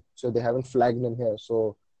 he's fine. So they haven't flagged him here.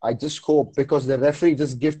 So I just hope because the referee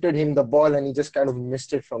just gifted him the ball and he just kind of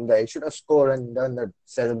missed it from there. He should have scored and done that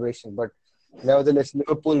celebration, but nevertheless,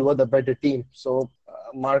 Liverpool were the better team. So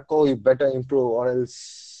Marco, you better improve, or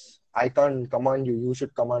else I can't command you. You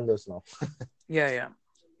should command us now. Yeah, yeah,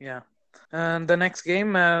 yeah. And the next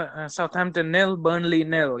game, Southampton nil, Burnley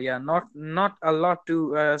nil. Yeah, not a lot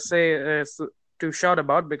to say to shout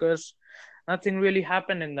about because nothing really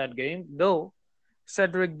happened in that game. Though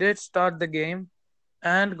Cedric did start the game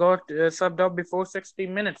and got subbed out before 60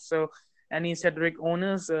 minutes. So any Cedric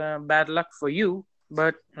owners, bad luck for you.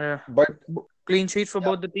 But But clean sheets for yeah,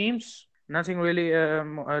 both the teams. Nothing really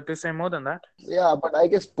to say more than that. yeah, but I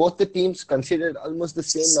guess both the teams considered almost the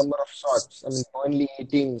same number of shots. I mean, Burnley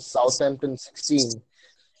 18, Southampton 16,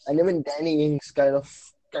 and even Danny Ings kind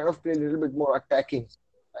of played a little bit more attacking.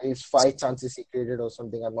 His 5 chances he created or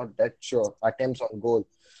something. I'm not that sure. Attempts on goal.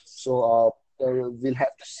 So we'll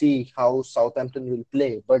have to see how Southampton will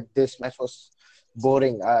play. But this match was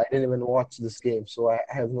boring. I didn't even watch this game, so I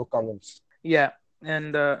have no comments. Yeah,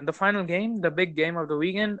 and the final game, the big game of the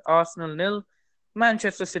weekend, Arsenal nil,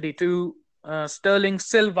 Manchester City 2, Sterling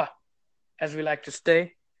Silva, as we like to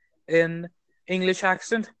say in English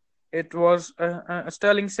accent. It was a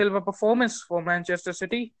Sterling Silva performance for Manchester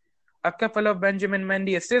City. A couple of Benjamin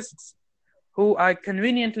Mendy assists, who I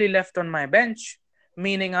conveniently left on my bench,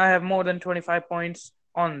 meaning I have more than 25 points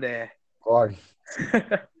on there. God.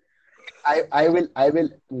 I will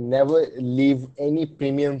never leave any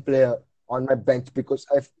premium player on my bench because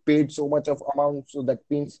I've paid so much of amount. So that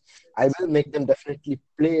means I will make them definitely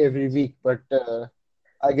play every week. But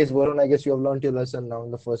I guess Varun, I guess you have learned your lesson now in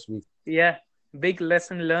the first week. Yeah, big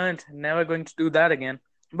lesson learned. Never going to do that again.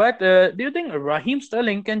 But do you think Raheem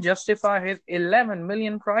Sterling can justify his 11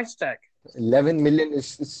 million price tag? 11 million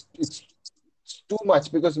is too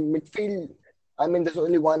much because midfield. I mean, there's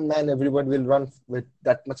only one man everyone will run with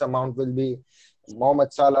that much amount will be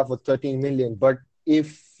Mohamed Salah for 13 million. But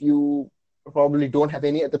if you probably don't have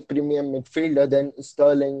any other premium midfielder, then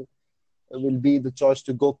Sterling will be the choice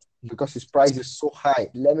to go because his price is so high,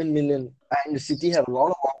 11 million, and the City have a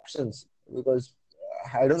lot of options because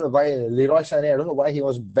I don't know why Leroy Sané. I don't know why he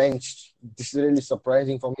was benched. This is really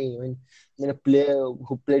surprising for me. I mean, a player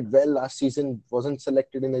who played well last season wasn't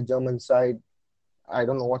selected in the German side. I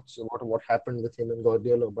don't know what happened with him and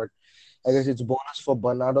Guardiola, but I guess it's bonus for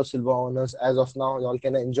Bernardo Silva owners as of now. Y'all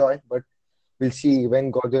can enjoy, but we'll see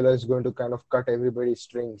when Guardiola is going to kind of cut everybody's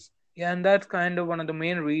strings. Yeah, and that's kind of one of the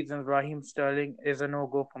main reasons Raheem Sterling is a no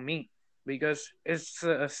go for me. Because it's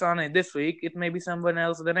Sane this week, it may be someone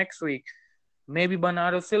else the next week. Maybe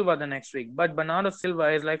Bernardo Silva the next week. But Bernardo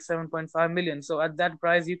Silva is like 7.5 million. So at that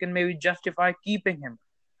price, you can maybe justify keeping him.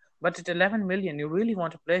 But at 11 million, you really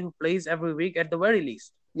want a player who plays every week at the very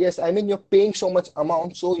least. Yes, I mean you're paying so much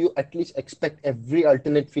amount, so you at least expect every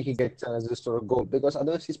alternate fee he gets an assist or a goal because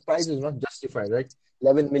otherwise his price is not justified, right?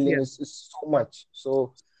 11 million Yeah. is so much.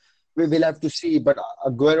 So we will have to see. But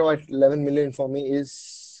Aguero at 11 million for me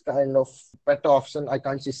is kind of better option. I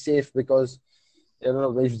can't say safe because you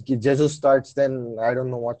know if Jesus starts, then I don't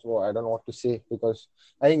know what to say because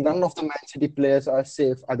I think none of the Man City players are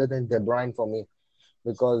safe other than De Bruyne for me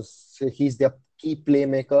because he's their key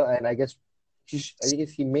playmaker, and I guess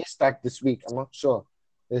he may start this week. I'm not sure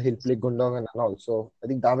whether he'll play Gundogan and all. So I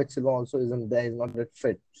think David Silva also isn't there. He's not that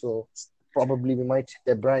fit. So probably we might see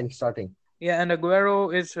De Bruyne starting. Yeah, and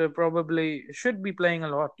Aguero is probably should be playing a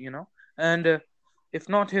lot, And if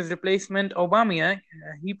not his replacement, Aubameyang,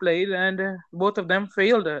 he played, and both of them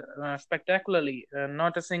failed spectacularly.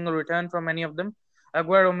 Not a single return from any of them.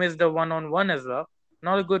 Aguero missed a one-on-one as well.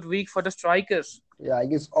 Not a good week for the strikers. Yeah, I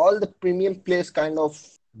guess all the premium players kind of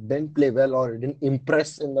didn't play well or didn't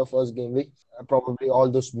impress in the first game week. Probably all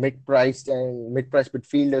those mid-priced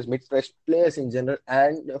midfielders, mid-priced players in general,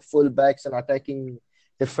 and fullbacks and attacking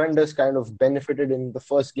defenders kind of benefited in the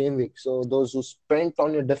first game week. So those who spent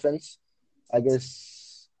on your defense, I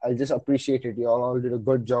guess I just appreciate it. You all did a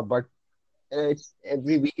good job, but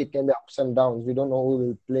every week it can be ups and downs. We don't know who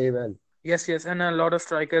will play well. Yes, yes, and a lot of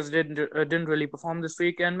strikers didn't really perform this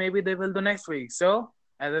week, and maybe they will the next week. So,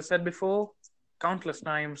 as I said before, countless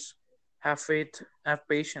times, have faith, have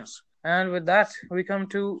patience. And with that, we come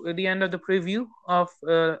to the end of the preview of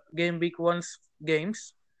Game Week One's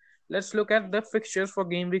games. Let's look at the fixtures for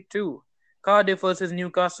Game Week Two. Cardiff versus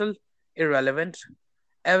Newcastle, irrelevant.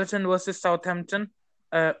 Everton versus Southampton,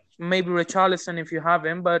 maybe Richarlison if you have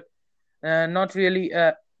him, but not really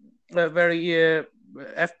a very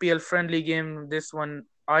FPL friendly game. This one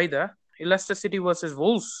either. Leicester City versus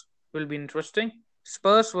Wolves will be interesting.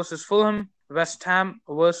 Spurs versus Fulham, West Ham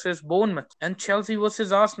versus Bournemouth, and Chelsea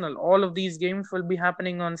versus Arsenal. All of these games will be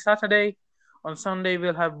happening on Saturday. On Sunday,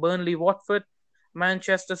 we'll have Burnley Watford,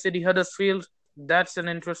 Manchester City Huddersfield. That's an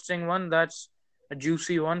interesting one. That's a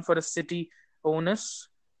juicy one for the City owners.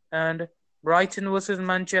 And Brighton versus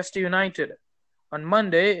Manchester United. On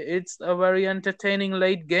Monday, it's a very entertaining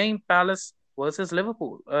late game, Palace versus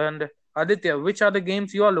Liverpool. And Aditya, which are the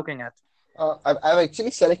games you are looking at? I've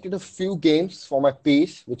actually selected a few games for my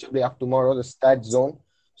piece, which will be up tomorrow, the stat zone.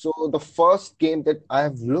 So the first game that I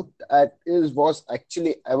have looked at was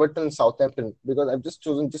actually Everton Southampton because I've just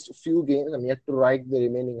chosen just a few games. I'm yet to write the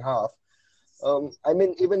remaining half. I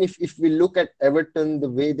mean, even if we look at Everton, the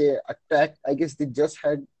way they attacked, I guess they just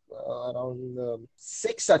had around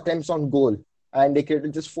 6 attempts on goal and they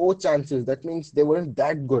created just 4 chances. That means they weren't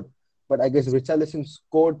that good. But I guess Richarlison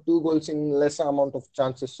scored 2 goals in lesser amount of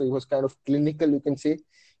chances. So he was kind of clinical, you can say.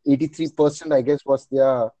 83%, I guess, was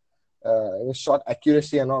their shot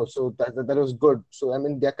accuracy and all. So that was good. So, I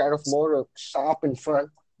mean, they're kind of more sharp in front.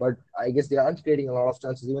 But I guess they aren't creating a lot of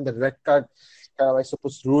chances. Even the red card, I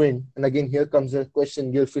suppose, ruined. And again, here comes the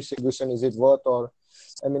question, Gilfish Sigurdsson, is it worth or...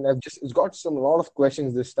 I mean, it's got a lot of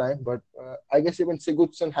questions this time. But I guess even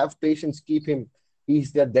Sigurdsson, have patience, keep him.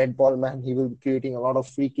 He's their dead ball man. He will be creating a lot of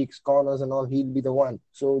free kicks, corners, and all. He'll be the one.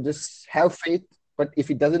 So just have faith. But if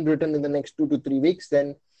he doesn't return in the next 2 to 3 weeks,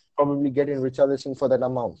 then probably get in Richarlison for that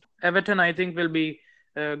amount. Everton, I think, will be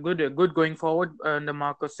good going forward under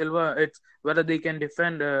Marco Silva. It's whether they can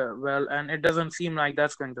defend well, and it doesn't seem like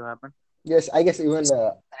that's going to happen. Yes, I guess even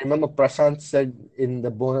I remember Prashant said in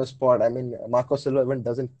the bonus pod, I mean, Marco Silva even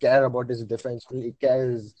doesn't care about his defense. All he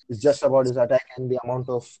cares is just about his attack and the amount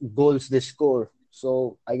of goals they score.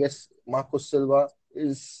 So I guess Marco Silva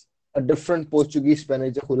is a different Portuguese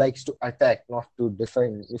manager who likes to attack, not to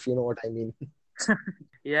defend, if you know what I mean.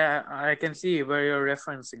 Yeah, I can see where you're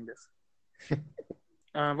referencing this.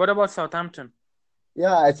 What about Southampton?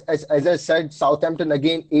 Yeah, as I said, Southampton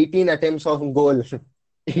again, 18 attempts on goal,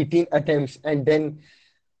 18 attempts, and then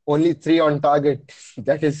only 3 on target.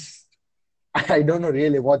 That is, I don't know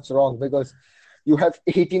really what's wrong because you have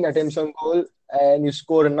 18 attempts on goal and you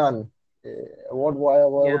score none. What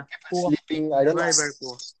Yeah, kept poor, sleeping? I don't know. very very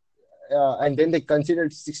poor. and then they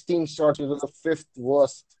considered 16 shots, which was the fifth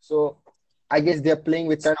worst. So I guess they're playing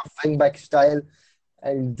with kind of wing back style,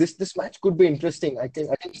 and this match could be interesting. I can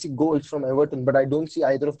see goals from Everton, but I don't see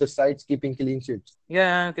either of the sides keeping clean sheets.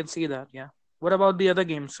 Yeah, I can see that. Yeah. What about the other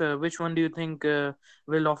games? Which one do you think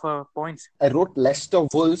will offer points? I wrote Leicester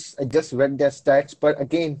Wolves. I just read their stats, but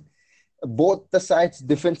again, both the sides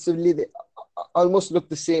defensively they almost look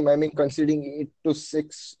the same. I mean, considering 8 to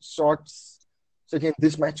 6 shots, so again,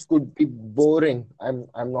 this match could be boring. I'm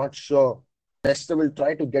not sure. Leicester will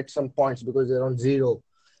try to get some points because they're on zero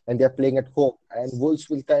and they're playing at home, and Wolves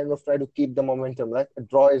will kind of try to keep the momentum. Right, a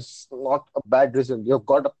draw is not a bad result. You've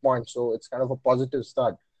got a point, so it's kind of a positive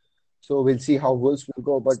start. So we'll see how Wolves will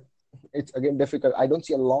go, but it's again difficult. I don't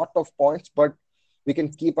see a lot of points, but we can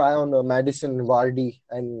keep eye on Madison, Vardy,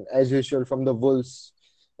 and as usual from the Wolves,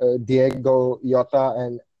 Diego, Jota,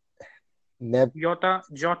 and Neb Jota.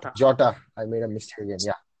 Jota. I made a mistake again.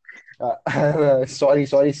 Yeah.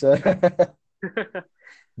 Sorry, sir.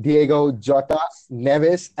 Diego, Jota,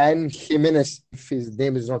 Neves, and Jimenez. If his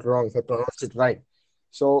name is not wrong, if I pronounce it right.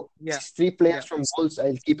 So Yeah. these three Yeah. players from Wolves,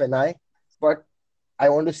 I'll keep an eye. But I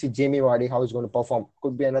want to see Jamie Vardy how he's going to perform.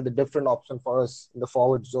 Could be another different option for us in the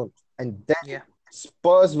forward zone. And then Yeah.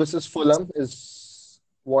 Spurs versus Fulham is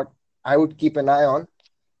what I would keep an eye on.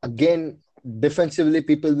 Again, defensively,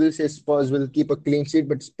 people will say Spurs will keep a clean sheet,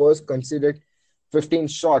 but Spurs considered 15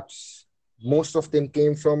 shots. Most of them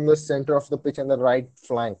came from the center of the pitch and the right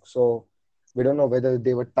flank. So we don't know whether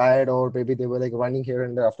they were tired or maybe they were like running here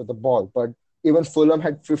and there after the ball. But even Fulham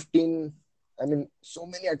had 15, I mean, so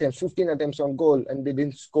many attempts, 15 attempts on goal, and they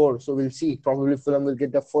didn't score. So we'll see. Probably Fulham will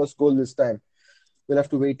get their first goal this time. We'll have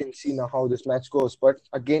to wait and see now how this match goes. But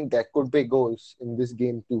again, there could be goals in this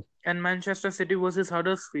game too. And Manchester City versus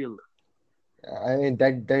Huddersfield. I mean,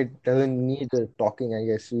 that doesn't need talking, I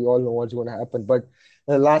guess. We all know what's going to happen. But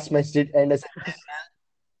the last match did end as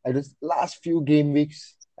I just last few game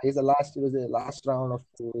weeks. I guess it was the last round of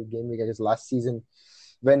the game week, I guess last season.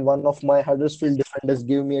 When one of my Huddersfield defenders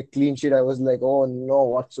gave me a clean sheet, I was like, oh no,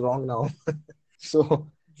 what's wrong now? So,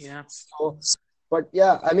 Yeah. so, but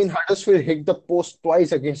yeah, I mean, Huddersfield hit the post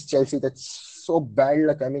twice against Chelsea. That's so bad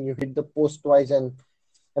luck. I mean, you hit the post twice, and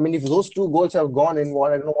I mean, if those two goals have gone in,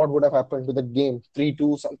 what I don't know what would have happened to the game.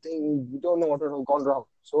 3-2, something, we don't know what would have gone wrong.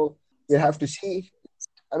 So we'll have to see.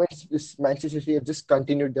 I mean, this Manchester City have just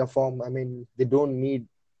continued their form. I mean, we don't need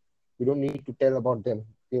to tell about them.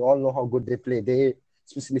 We all know how good they play. They,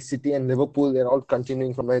 especially City and Liverpool, they're all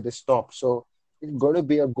continuing from where they stopped. So it's going to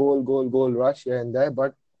be a goal rush here and there.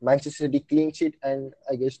 But Manchester City clean sheet, and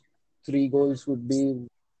I guess 3 goals would be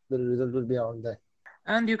the result would be around there.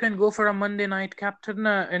 And you can go for a Monday night captain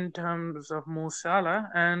in terms of Mo Salah,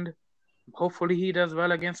 and hopefully he does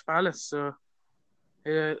well against Palace. So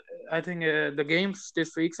uh, I think the games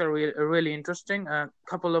this week are really interesting. A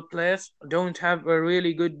couple of players don't have a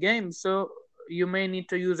really good game, so you may need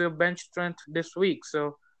to use your bench strength this week.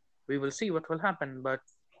 So we will see what will happen. But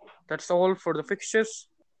that's all for the fixtures.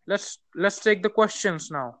 Let's take the questions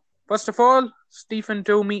now. First of all, Stephen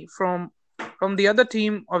Tomey from the other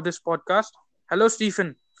team of this podcast. Hello,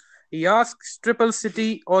 Stephen. He asks Triple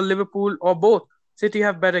City or Liverpool or both. City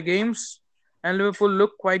have better games, and Liverpool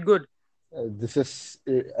look quite good. This is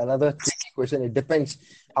another tricky question. It depends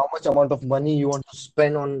how much amount of money you want to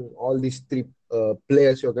spend on all these three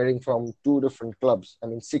players you're getting from two different clubs. I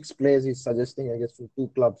mean, 6 players he's suggesting, I guess, from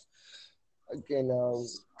 2 clubs. Again, we'll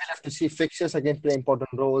have to see fixtures again play important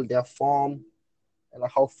role, their form, and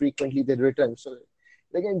how frequently they return. So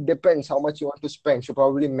again, depends how much you want to spend. So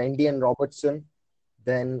probably Mendy and Robertson.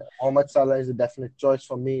 Then Mohamed Salah is a definite choice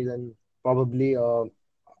for me. Then probably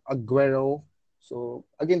Aguero. So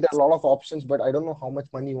again, there are a lot of options, but I don't know how much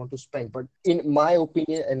money you want to spend. But in my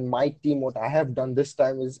opinion and my team, what I have done this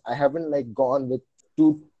time is I haven't like gone with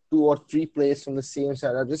two or three players from the same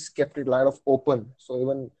side. I've just kept it light of open. So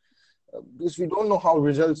even because we don't know how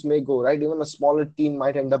results may go, right? Even a smaller team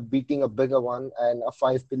might end up beating a bigger one, and a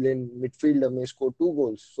 5 billion midfielder may score 2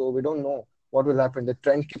 goals. So we don't know what will happen. The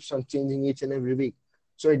trend keeps on changing each and every week.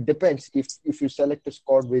 So it depends. If you select a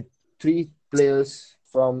squad with 3 players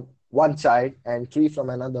from one side and 3 from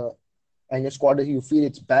another, and your squad you feel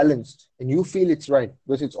it's balanced and you feel it's right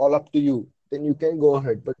because it's all up to you, then you can go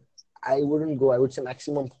ahead. But I wouldn't go. I would say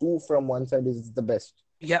maximum 2 from one side is the best.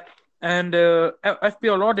 Yeah. And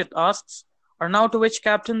FPL Audit asks Arnautovic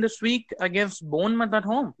captain this week against Bournemouth at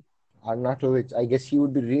home. Arnautovic, I guess he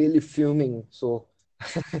would be really fuming. So,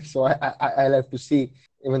 so I'll have to see.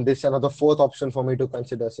 Even this is another fourth option for me to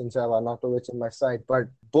consider since I have Arnautovic in my side. But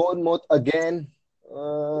Bournemouth again,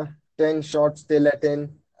 10 shots they let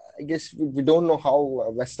in. I guess we don't know how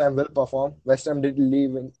West Ham will perform. West Ham did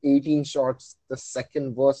leave in 18 shots, the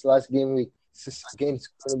second worst last game week. Again, it's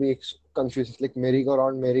going to be confusing. It's like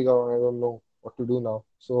merry-go-round, merry-go-round. I don't know what to do now.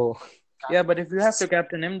 So, Yeah, but if you have to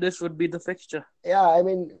captain him, this would be the fixture. yeah, I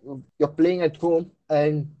mean, you're playing at home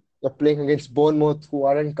and you're playing against Bournemouth, who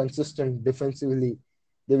aren't consistent defensively.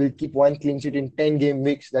 They will keep one clean sheet in 10 game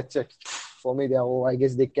weeks. That's it. For me, I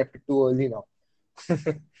guess they kept it too early now.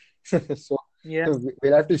 So Yeah,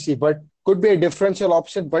 we'll have to see. But could be a differential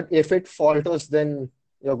option. But if it falters, then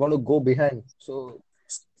you're going to go behind. So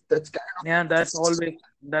that's kind yeah, that's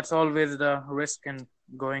always the risk in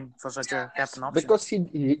going for such a yes, captain option. because he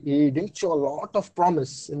didn't show a lot of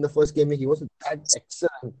promise in the first game. He wasn't that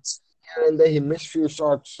excellent. Here and there, he missed few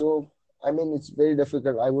shots. So I mean, it's very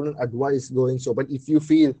difficult. I wouldn't advise going so. But if you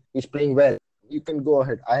feel he's playing well, you can go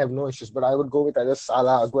ahead. I have no issues. But I would go with either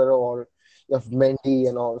Salah, Aguero, or you have Mendy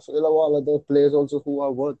and all. So there are all other players also who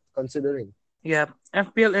are worth considering. Yeah,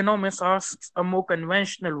 FPL Enormous asks a more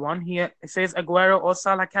conventional one. He says Aguero or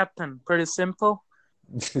Salah captain. Pretty simple.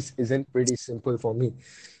 This isn't pretty simple for me.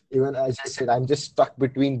 Even as I said, I'm just stuck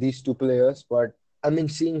between these two players. But I mean,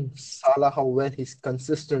 seeing Salah how well he's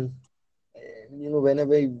consistent. And,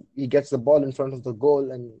 whenever he gets the ball in front of the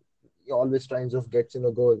goal, and he always tries of gets in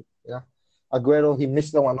a goal. Yeah, Aguero he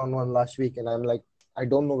missed the one-on-one last week, and I'm like, I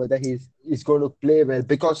don't know whether he's going to play well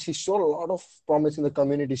because he showed a lot of promise in the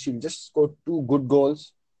Community Shield. Just scored two good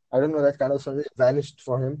goals. I don't know that kind of something vanished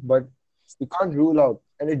for him, but you can't rule out,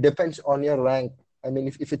 and it depends on your rank. I mean,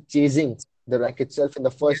 if it's chasing the rank itself in the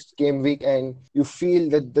Yeah. first game week and you feel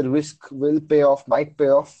that the risk will pay off, might pay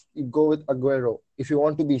off, you go with Aguero. If you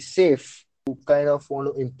want to be safe, you kind of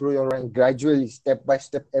want to improve your rank gradually, step by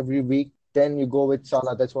step every week, then you go with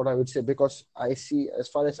Salah. That's what I would say because I see, as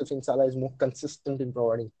far as I've seen, Salah is more consistent in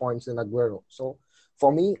providing points than Aguero. So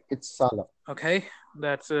for me, it's Salah. Okay,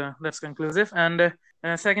 that's conclusive. And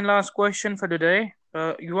second last question for today.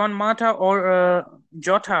 You want Mata or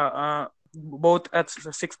Jota? Both at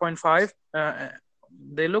 6.5.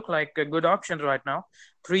 They look like good options right now.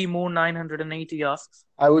 Three more 980 asks.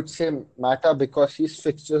 I would say Mata because his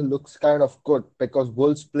fixture looks kind of good because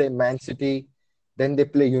Wolves play Man City, then they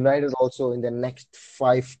play United also in the next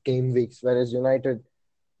 5 game weeks, whereas United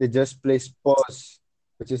they just play Spurs,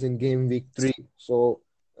 which is in game week 3. So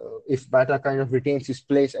if Mata kind of retains his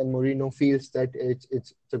place and Mourinho feels that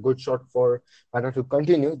it's a good shot for Mata to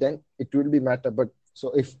continue, then it will be Mata. But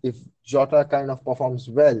so if Jota kind of performs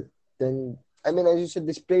well, then I mean, as you said,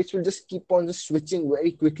 this place will just keep on just switching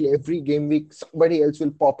very quickly. Every game week, somebody else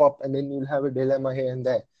will pop up, and then you'll have a dilemma here and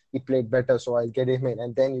there. He played better, so I'll get him in.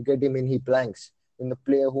 And then you get him in, he blanks. Then the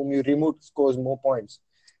player whom you remove scores more points.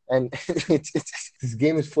 And this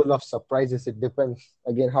game is full of surprises. It depends,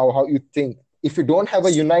 again, how you think. If you don't have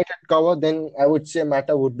a United cover, then I would say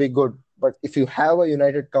Mata would be good. But if you have a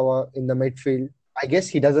United cover in the midfield, I guess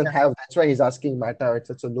he doesn't have. That's why he's asking Mata at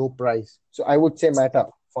such a low price. So I would say Mata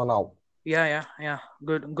for now. Yeah.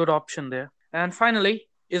 Good option there. And finally,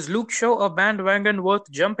 is Luke Shaw a bandwagon worth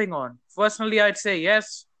jumping on? Personally, I'd say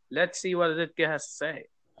yes. Let's see what Aditya has to say.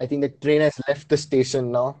 I think the train has left the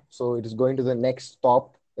station now, so it is going to the next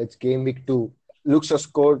stop. It's game week 2. Luke Shaw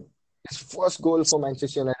scored his first goal for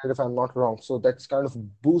Manchester United, if I'm not wrong. So that's kind of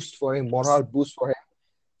boost for him, morale boost for him.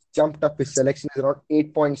 Jumped up his selection is around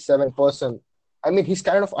 8.7%. I mean, he's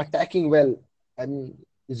kind of attacking well. I mean,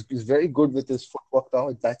 he's very good with his footwork now.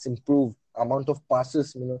 That's improved. Amount of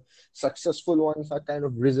passes, successful ones are kind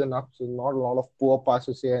of risen up. So not a lot of poor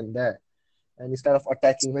passes here and there. And he's kind of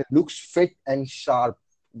attacking well. Looks fit and sharp.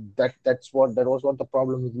 That was what the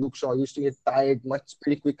problem with Luke Shaw. He used to get tired much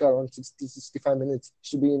pretty quicker around 65 minutes. He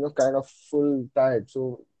should be, kind of full tired.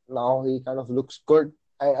 So now he kind of looks good.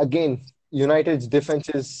 And again, United's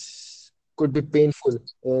defenses could be painful.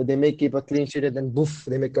 They may keep a clean sheet and then boof,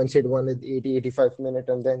 they may concede one at 80, 85 minutes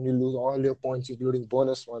and then you lose all your points, including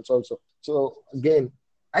bonus ones also. So again,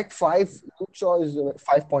 at 5, Luke Shaw is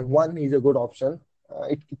 5.1. He's a good option.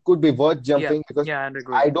 It could be worth Yeah, jumping because yeah, I'd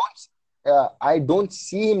agree. I don't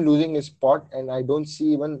see him losing his spot, and I don't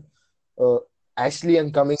see even uh, Ashley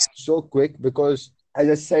Young coming in so quick because, as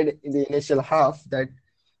I said in the initial half, that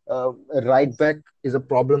a right back is a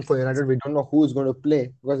problem for United. We don't know who's going to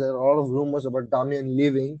play because there are a lot of rumors about Damian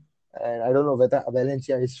leaving, and I don't know whether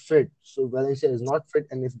Valencia is fit. So Valencia is not fit,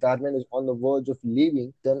 and if Darmian is on the verge of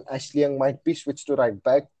leaving, then Ashley Young might be switched to right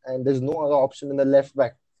back, and there's no other option in the left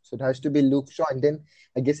back. So it has to be Luke Shaw, and then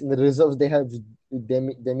I guess in the reserves they have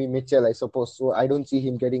Demi Mitchell, I suppose. So I don't see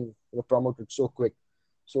him getting promoted so quick.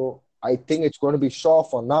 So I think it's going to be Shaw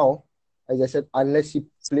for now. As I said, unless he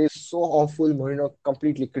plays so awful, Mourinho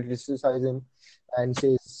completely criticizes him and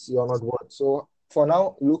says you're not worth. So For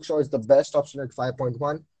now, Luke Shaw is the best option at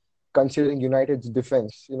 5.1, considering United's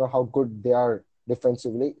defense. You know how good they are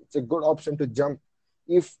defensively. It's a good option to jump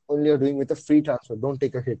if only you're doing with a free transfer. Don't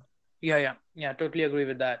take a hit. Yeah. Totally agree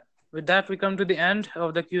with that. With that, we come to the end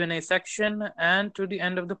of the Q&A section and to the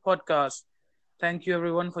end of the podcast. Thank you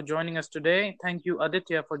everyone for joining us today. Thank you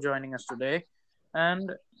Aditya for joining us today,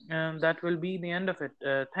 and that will be the end of it.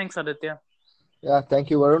 Thanks Aditya. Yeah, thank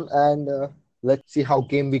you, Varun. And let's see how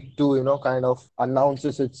game week two, kind of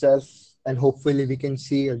announces itself. And hopefully we can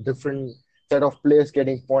see a different set of players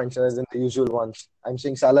getting points rather than the usual ones. I'm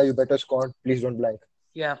saying Salah, you better score. Please don't blank.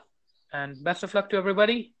 Yeah, and best of luck to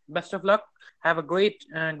everybody. Best of luck. Have a great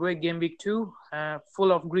game week two,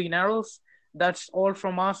 full of green arrows. That's all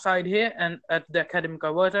from our side here and at the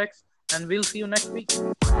Academica Vertex, and we'll see you next week.